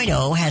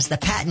 2.0 has the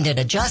patented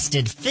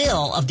adjusted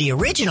fill of the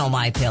original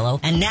MyPillow,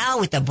 and now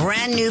with the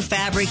brand new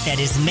fabric that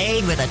is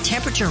made with a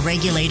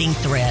temperature-regulating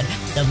thread,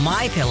 the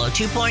MyPillow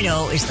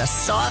 2.0 is the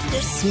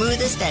softest,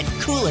 smoothest, and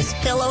coolest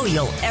pillow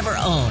you'll ever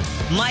own.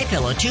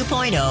 MyPillow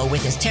 2.0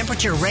 with its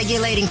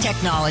temperature-regulating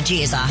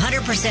technology is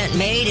 100%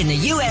 made in the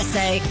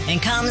USA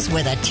and comes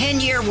with a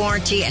 10-year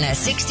warranty and a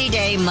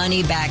 60-day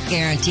money-back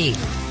guarantee.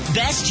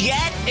 Best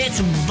yet,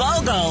 it's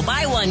BOGO.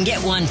 Buy one, get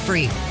one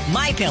free.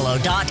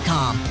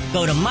 MyPillow.com.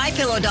 Go to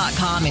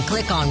MyPillow.com and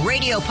click on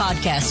Radio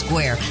Podcast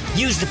Square.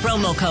 Use the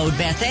promo code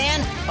Beth Ann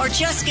or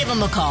just give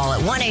them a call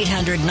at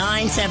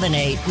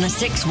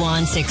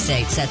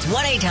 1-800-978-6168. That's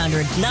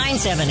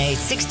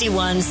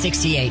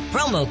 1-800-978-6168.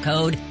 Promo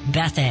code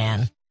Beth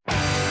Ann.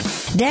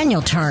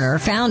 Daniel Turner,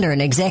 founder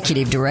and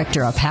executive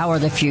director of Power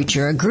the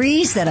Future,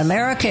 agrees that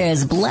America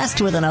is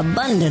blessed with an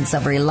abundance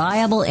of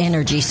reliable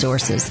energy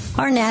sources.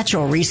 Our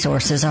natural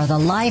resources are the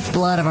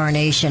lifeblood of our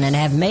nation and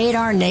have made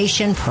our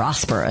nation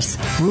prosperous.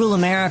 Rural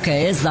America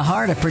is the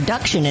heart of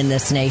production in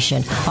this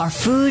nation. Our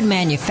food,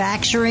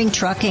 manufacturing,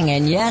 trucking,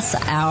 and yes,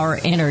 our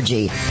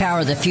energy.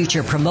 Power the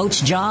Future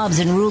promotes jobs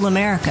in rural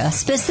America,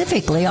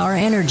 specifically our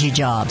energy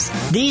jobs.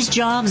 These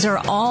jobs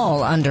are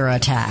all under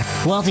attack.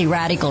 Wealthy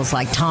radicals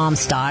like Tom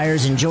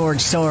Stiers and George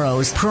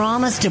Soros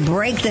promise to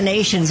break the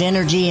nation's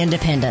energy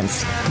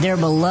independence. Their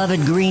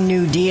beloved Green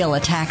New Deal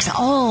attacks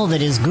all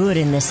that is good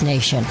in this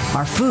nation.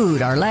 Our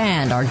food, our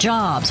land, our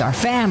jobs, our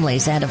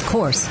families, and of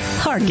course,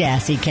 our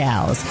gassy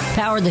cows.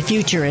 Power the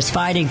Future is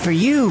fighting for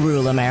you,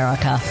 rural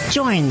America.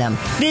 Join them.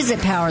 Visit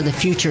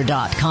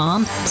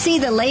PowerTheFuture.com. See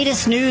the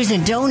latest news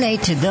and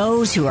donate to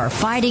those who are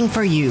fighting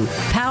for you.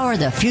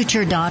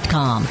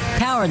 PowerTheFuture.com.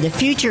 Power the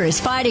Future is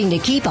fighting to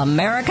keep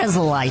America's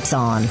lights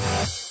on.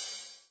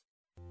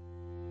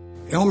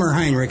 Elmer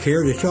Heinrich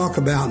here to talk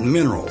about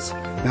minerals.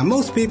 Now,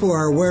 most people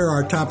are aware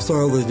our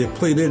topsoil is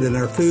depleted and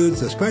our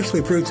foods,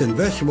 especially fruits and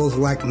vegetables,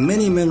 lack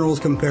many minerals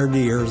compared to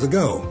years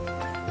ago.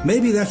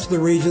 Maybe that's the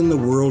reason the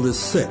world is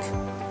sick.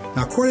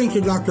 Now, according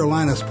to Dr.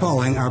 Linus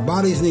Pauling, our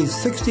bodies need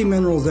 60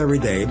 minerals every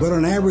day, but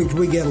on average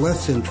we get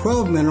less than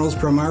 12 minerals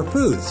from our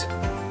foods.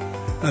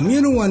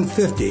 Immuno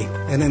 150,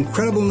 an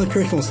incredible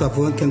nutritional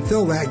supplement, can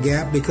fill that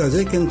gap because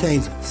it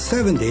contains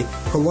 70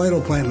 colloidal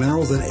plant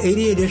minerals and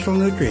 80 additional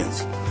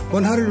nutrients.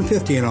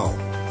 150 in all.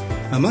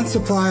 A month's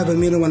supply of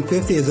Immuno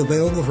 150 is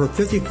available for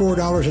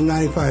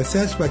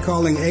 $54.95 by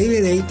calling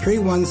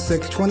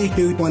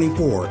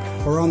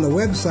 888-316-2224 or on the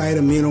website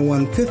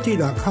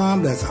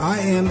immuno150.com. That's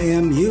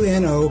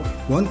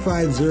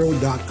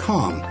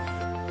IMMUNO150.com.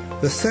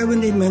 The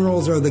 70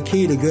 minerals are the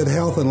key to good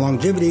health and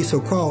longevity,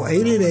 so call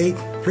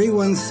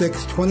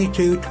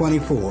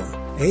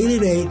 888-316-2224.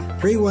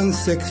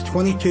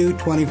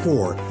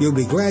 888-316-2224. You'll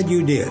be glad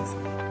you did.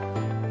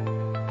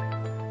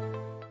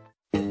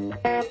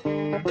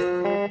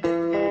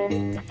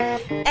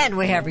 And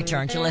we have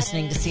returned. You're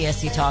listening to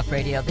CSC Talk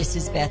Radio. This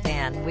is Beth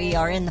Ann. We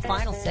are in the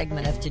final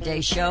segment of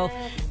today's show.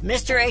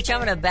 Mr. H, I'm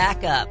going to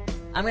back up.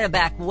 I'm going to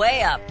back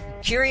way up.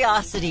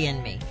 Curiosity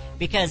in me.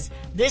 Because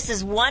this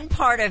is one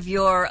part of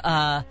your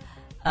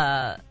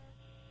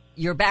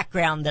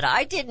background that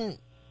I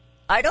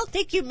don't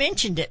think you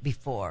mentioned it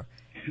before.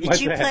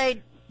 That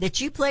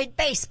you played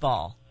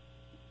baseball.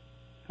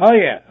 Oh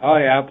yeah.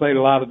 I played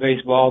a lot of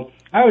baseball.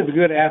 I was a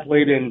good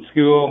athlete in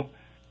school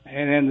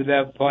and ended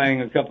up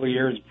playing a couple of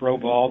years pro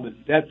ball. But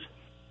that's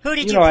who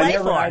did you play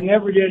for? I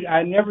never did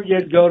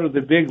go to the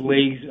big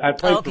leagues. I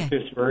played for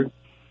Pittsburgh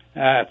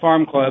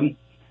Farm Club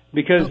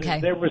because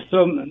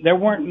there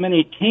weren't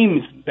many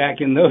teams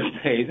back in those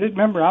days.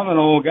 Remember, I'm an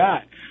old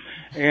guy,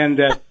 and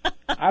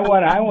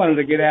I wanted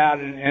to get out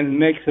and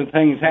make some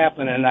things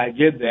happen, and I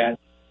did that,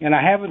 and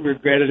I haven't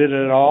regretted it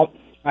at all.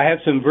 I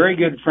have some very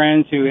good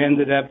friends who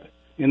ended up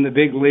in the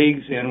big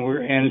leagues, and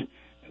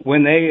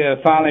when they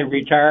finally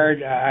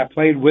retired, I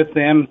played with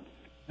them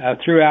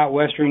throughout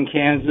western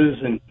Kansas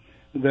and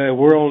the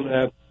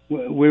world.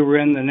 We were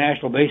in the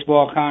National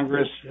Baseball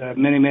Congress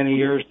many, many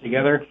years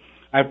together.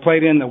 I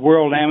played in the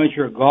World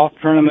Amateur Golf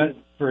Tournament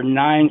for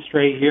 9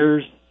 straight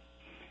years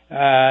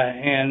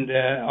and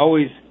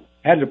always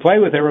had to play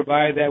with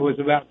everybody that was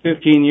about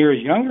 15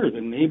 years younger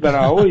than me, but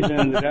I always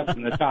ended up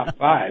in the top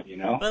 5, you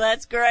know. Well,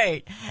 that's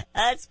great.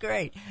 That's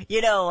great.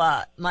 You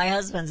know, my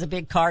husband's a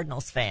big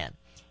Cardinals fan.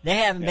 They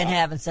haven't been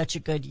having such a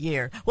good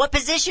year. What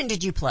position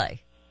did you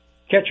play?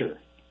 Catcher.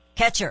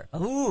 Catcher.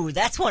 Ooh,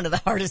 that's one of the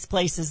hardest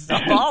places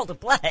of all to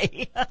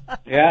play.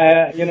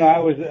 Yeah, I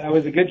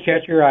was a good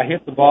catcher. I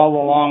hit the ball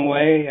a long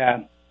way,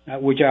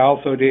 which I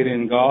also did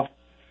in golf.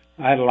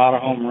 I had a lot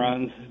of home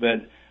runs,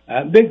 but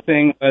big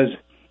thing was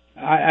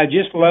I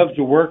just love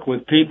to work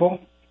with people,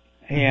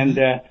 and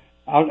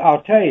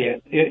I'll tell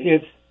you,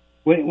 it's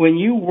when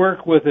you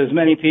work with as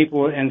many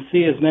people and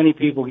see as many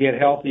people get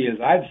healthy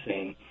as I've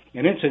seen.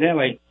 And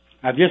incidentally,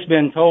 I've just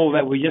been told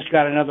that we just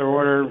got another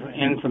order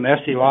in from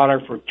Estee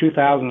Lauder for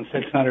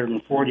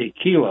 2,640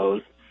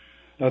 kilos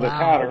of the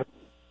powder.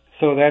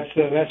 So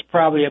that's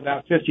probably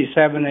about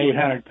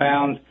 800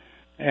 pounds,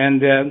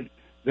 and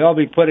they'll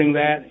be putting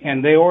that.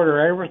 And they order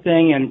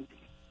everything in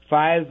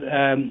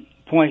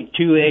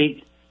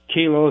 5.28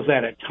 kilos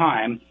at a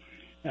time,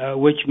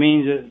 which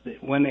means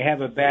that when they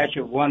have a batch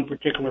of one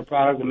particular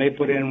product, they may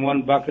put in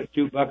 1 bucket,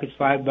 2 buckets,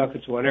 5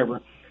 buckets, whatever.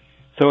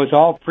 So it's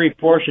all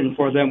pre-portioned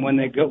for them when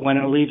it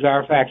leaves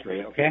our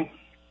factory. Okay.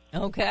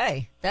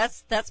 Okay,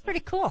 that's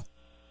pretty cool.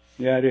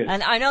 Yeah, it is.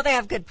 And I know they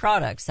have good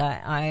products.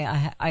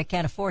 I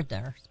can't afford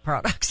their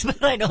products,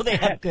 but I know they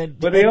have good.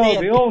 But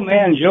the old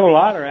man Joe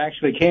Lauder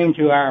actually came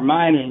to our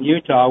mine in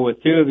Utah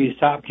with 2 of his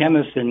top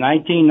chemists in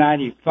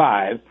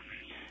 1995,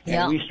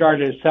 and we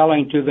started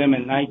selling to them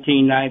in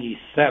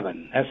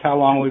 1997. That's how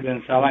long we've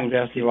been selling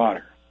to Estee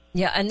Lauder.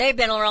 Yeah, and they've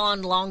been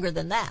around longer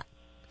than that.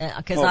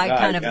 Because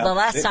the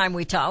last time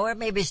we talked, or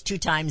maybe it's 2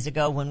 times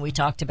ago when we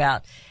talked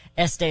about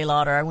Estee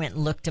Lauder, I went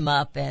and looked them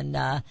up, and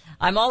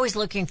I'm always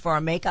looking for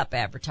a makeup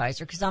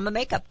advertiser because I'm a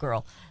makeup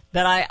girl.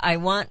 But I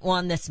want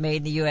one that's made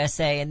in the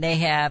USA, and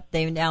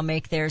they now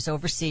make theirs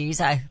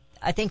overseas. I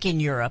think in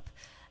Europe,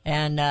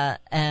 and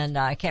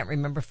I can't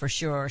remember for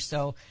sure.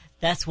 So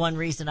that's one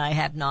reason I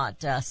have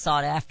not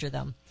sought after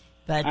them.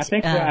 But I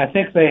think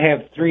they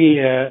have 3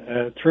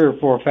 or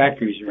 4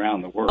 factories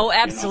around the world. Oh,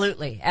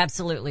 absolutely,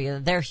 absolutely.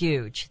 They're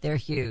huge,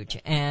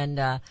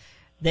 and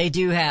they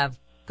do have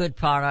good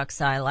products.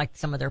 I like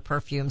some of their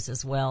perfumes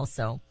as well.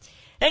 So,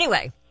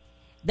 anyway,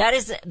 that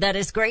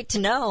is great to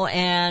know,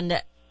 and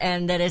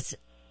that it's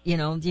the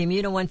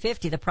Immuno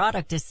 150. The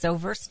product is so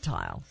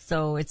versatile,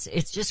 so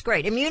it's just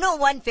great.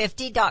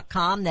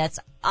 Immuno150.com. That's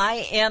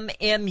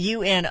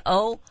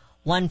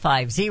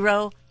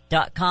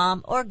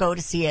IMMUNO150.com, or go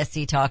to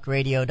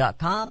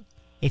csctalkradio.com.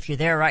 If you're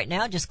there right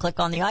now, just click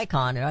on the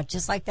icon,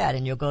 just like that,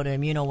 and you'll go to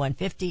Immuno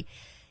 150.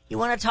 You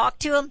want to talk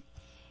to them?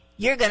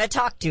 You're going to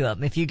talk to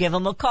them if you give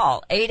them a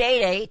call.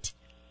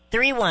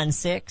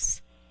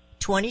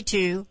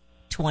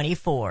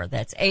 888-316-2224.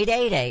 That's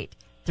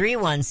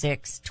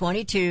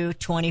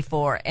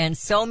 888-316-2224. And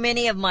so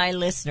many of my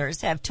listeners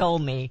have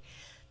told me,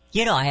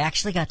 I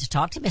actually got to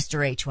talk to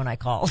Mr. H when I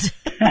called.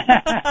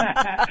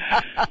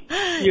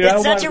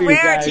 It's such a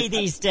rarity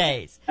these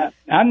days.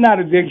 I'm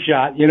not a big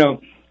shot.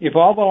 If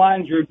all the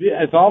lines are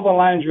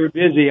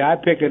busy, I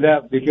pick it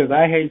up because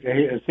I hate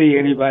to see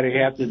anybody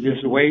have to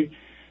just wait.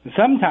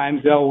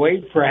 Sometimes they'll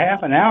wait for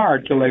half an hour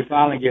till they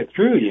finally get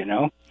through.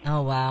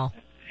 Oh wow!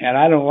 And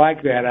I don't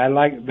like that.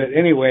 But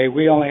anyway,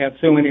 we only have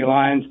so many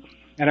lines,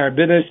 and our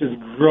business is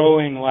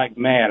growing like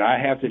mad. I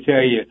have to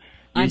tell you,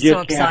 I'm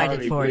so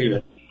excited for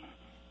you.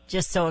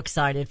 Just so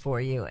excited for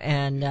you,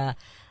 and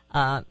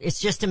it's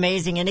just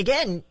amazing. And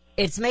again,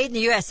 it's made in the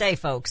USA,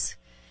 folks.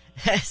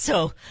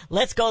 So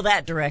let's go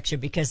that direction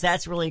because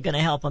that's really going to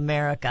help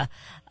America.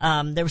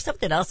 There was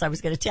something else I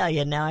was going to tell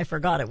you, and now I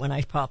forgot it when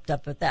I popped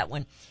up with that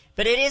one.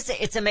 But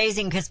it's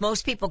amazing because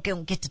most people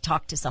don't get to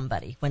talk to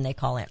somebody when they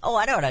call in. Oh,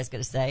 I know what I was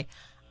going to say.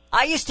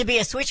 I used to be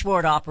a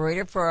switchboard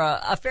operator for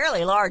a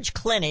fairly large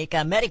clinic,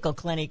 a medical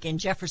clinic in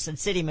Jefferson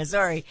City,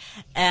 Missouri.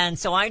 And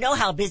so I know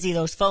how busy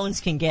those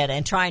phones can get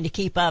and trying to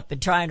keep up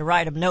and trying to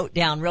write a note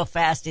down real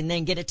fast and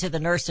then get it to the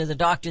nurse or the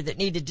doctor that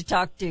needed to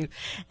talk to.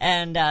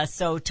 And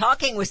so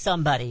talking with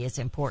somebody is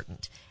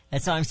important.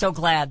 And so I'm so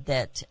glad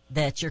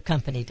that your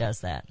company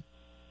does that.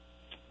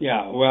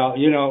 Yeah, well,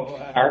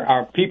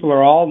 our people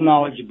are all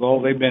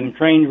knowledgeable. They've been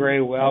trained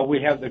very well.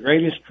 We have the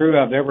greatest crew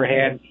I've ever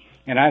had.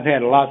 And I've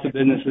had lots of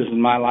businesses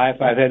in my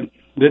life. I've had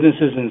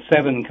businesses in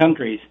 7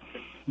 countries,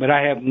 but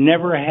I have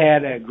never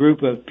had a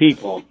group of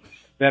people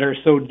that are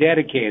so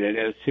dedicated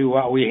as to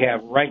what we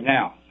have right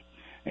now.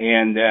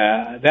 And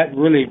that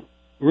really,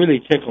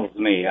 really tickles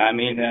me. I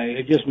mean,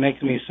 it just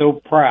makes me so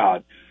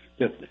proud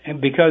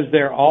because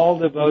they're all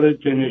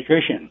devoted to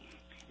nutrition,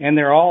 and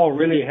they're all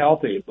really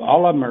healthy.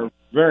 All of them are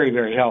very,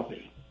 very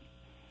healthy.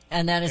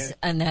 And that is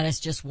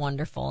just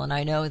wonderful. And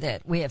I know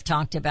that we have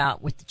talked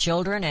about with the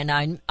children,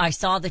 and I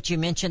saw that you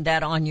mentioned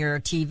that on your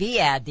TV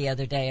ad the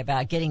other day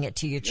about getting it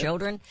to your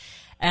children.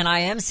 And I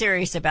am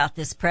serious about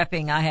this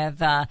prepping.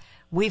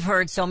 We've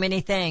heard so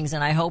many things,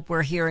 and I hope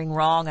we're hearing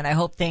wrong, and I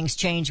hope things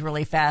change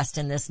really fast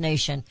in this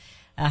nation.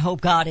 I hope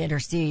God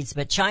intercedes.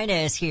 But China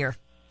is here.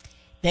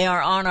 They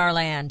are on our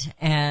land,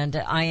 and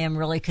I am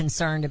really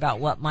concerned about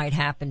what might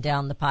happen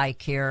down the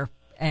pike here.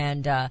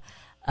 And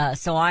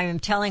so I am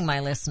telling my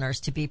listeners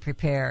to be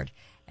prepared,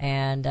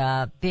 and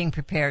being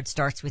prepared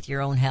starts with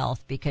your own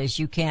health because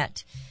you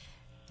can't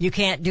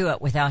do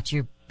it without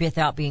you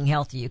without being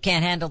healthy. You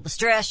can't handle the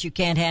stress. You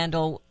can't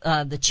handle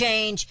the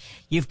change.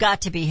 You've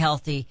got to be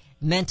healthy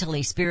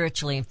mentally,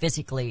 spiritually, and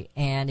physically.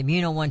 And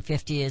Immuno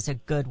 150 is a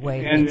good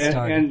way to get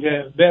started.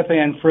 And Beth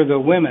Ann, for the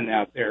women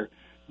out there,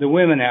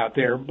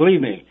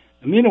 believe me,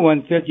 Immuno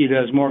 150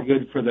 does more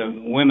good for the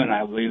women,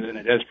 I believe, than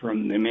it does for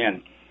the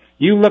men.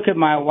 You look at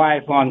my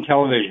wife on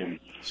television,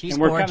 she's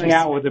and we're gorgeous. coming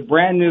out with a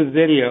brand new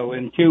video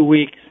in 2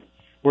 weeks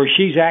where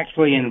she's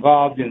actually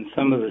involved in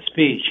some of the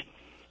speech.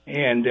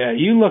 And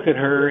you look at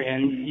her,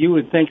 and you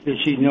would think that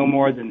she's no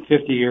more than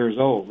 50 years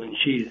old, and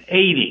she's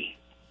 80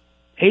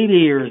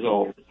 years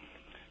old.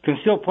 Can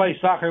still play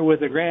soccer with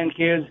the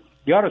grandkids.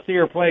 You ought to see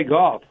her play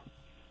golf.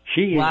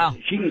 She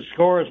can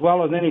score as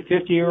well as any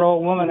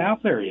 50-year-old woman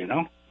out there, you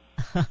know.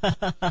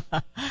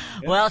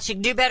 Well, she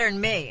can do better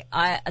than me.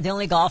 The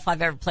only golf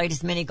I've ever played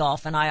is mini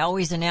golf, and I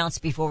always announce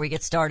before we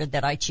get started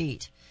that I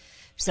cheat.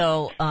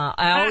 So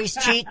I always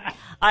cheat.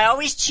 I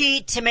always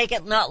cheat to make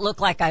it not look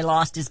like I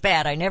lost as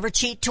bad. I never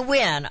cheat to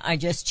win. I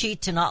just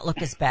cheat to not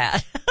look as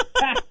bad.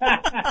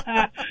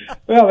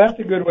 Well, that's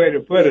a good way to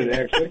put it,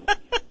 actually.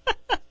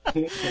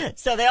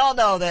 So they all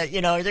know that,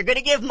 you know, they're going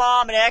to give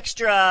Mom an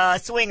extra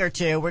swing or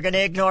two. We're going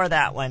to ignore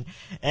that one.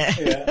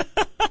 Yeah,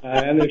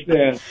 I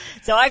understand.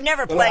 So I've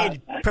never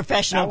played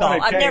professional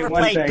golf. I've never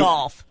played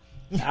golf.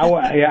 I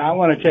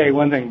want to tell you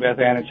one thing, Beth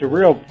Ann. It's a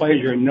real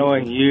pleasure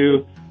knowing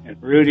you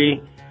and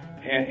Rudy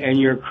and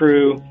your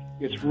crew.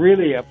 It's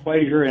really a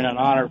pleasure and an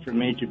honor for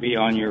me to be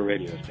on your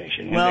radio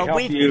station and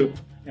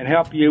to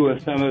help you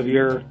with some of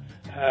your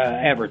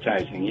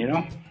advertising, you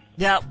know?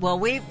 Yeah, well,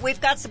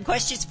 we've got some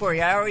questions for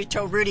you. I already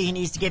told Rudy he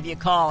needs to give you a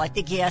call. I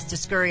think he has to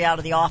scurry out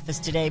of the office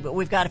today, but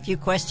we've got a few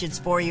questions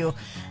for you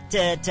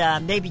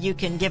that maybe you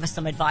can give us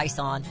some advice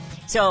on.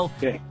 So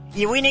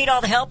we need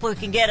all the help we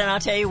can get, and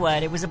I'll tell you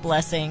what, it was a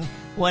blessing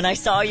when I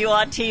saw you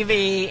on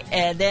TV,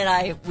 and then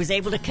I was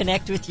able to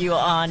connect with you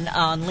on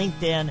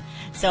LinkedIn.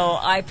 So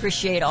I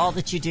appreciate all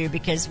that you do,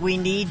 because we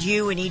need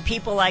you. We need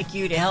people like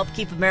you to help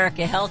keep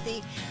America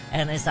healthy.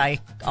 And as I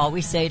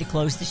always say to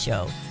close the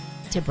show,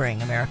 to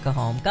bring America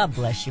home. God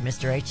bless you,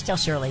 Mr. H. Tell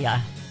Shirley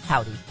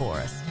howdy for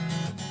us.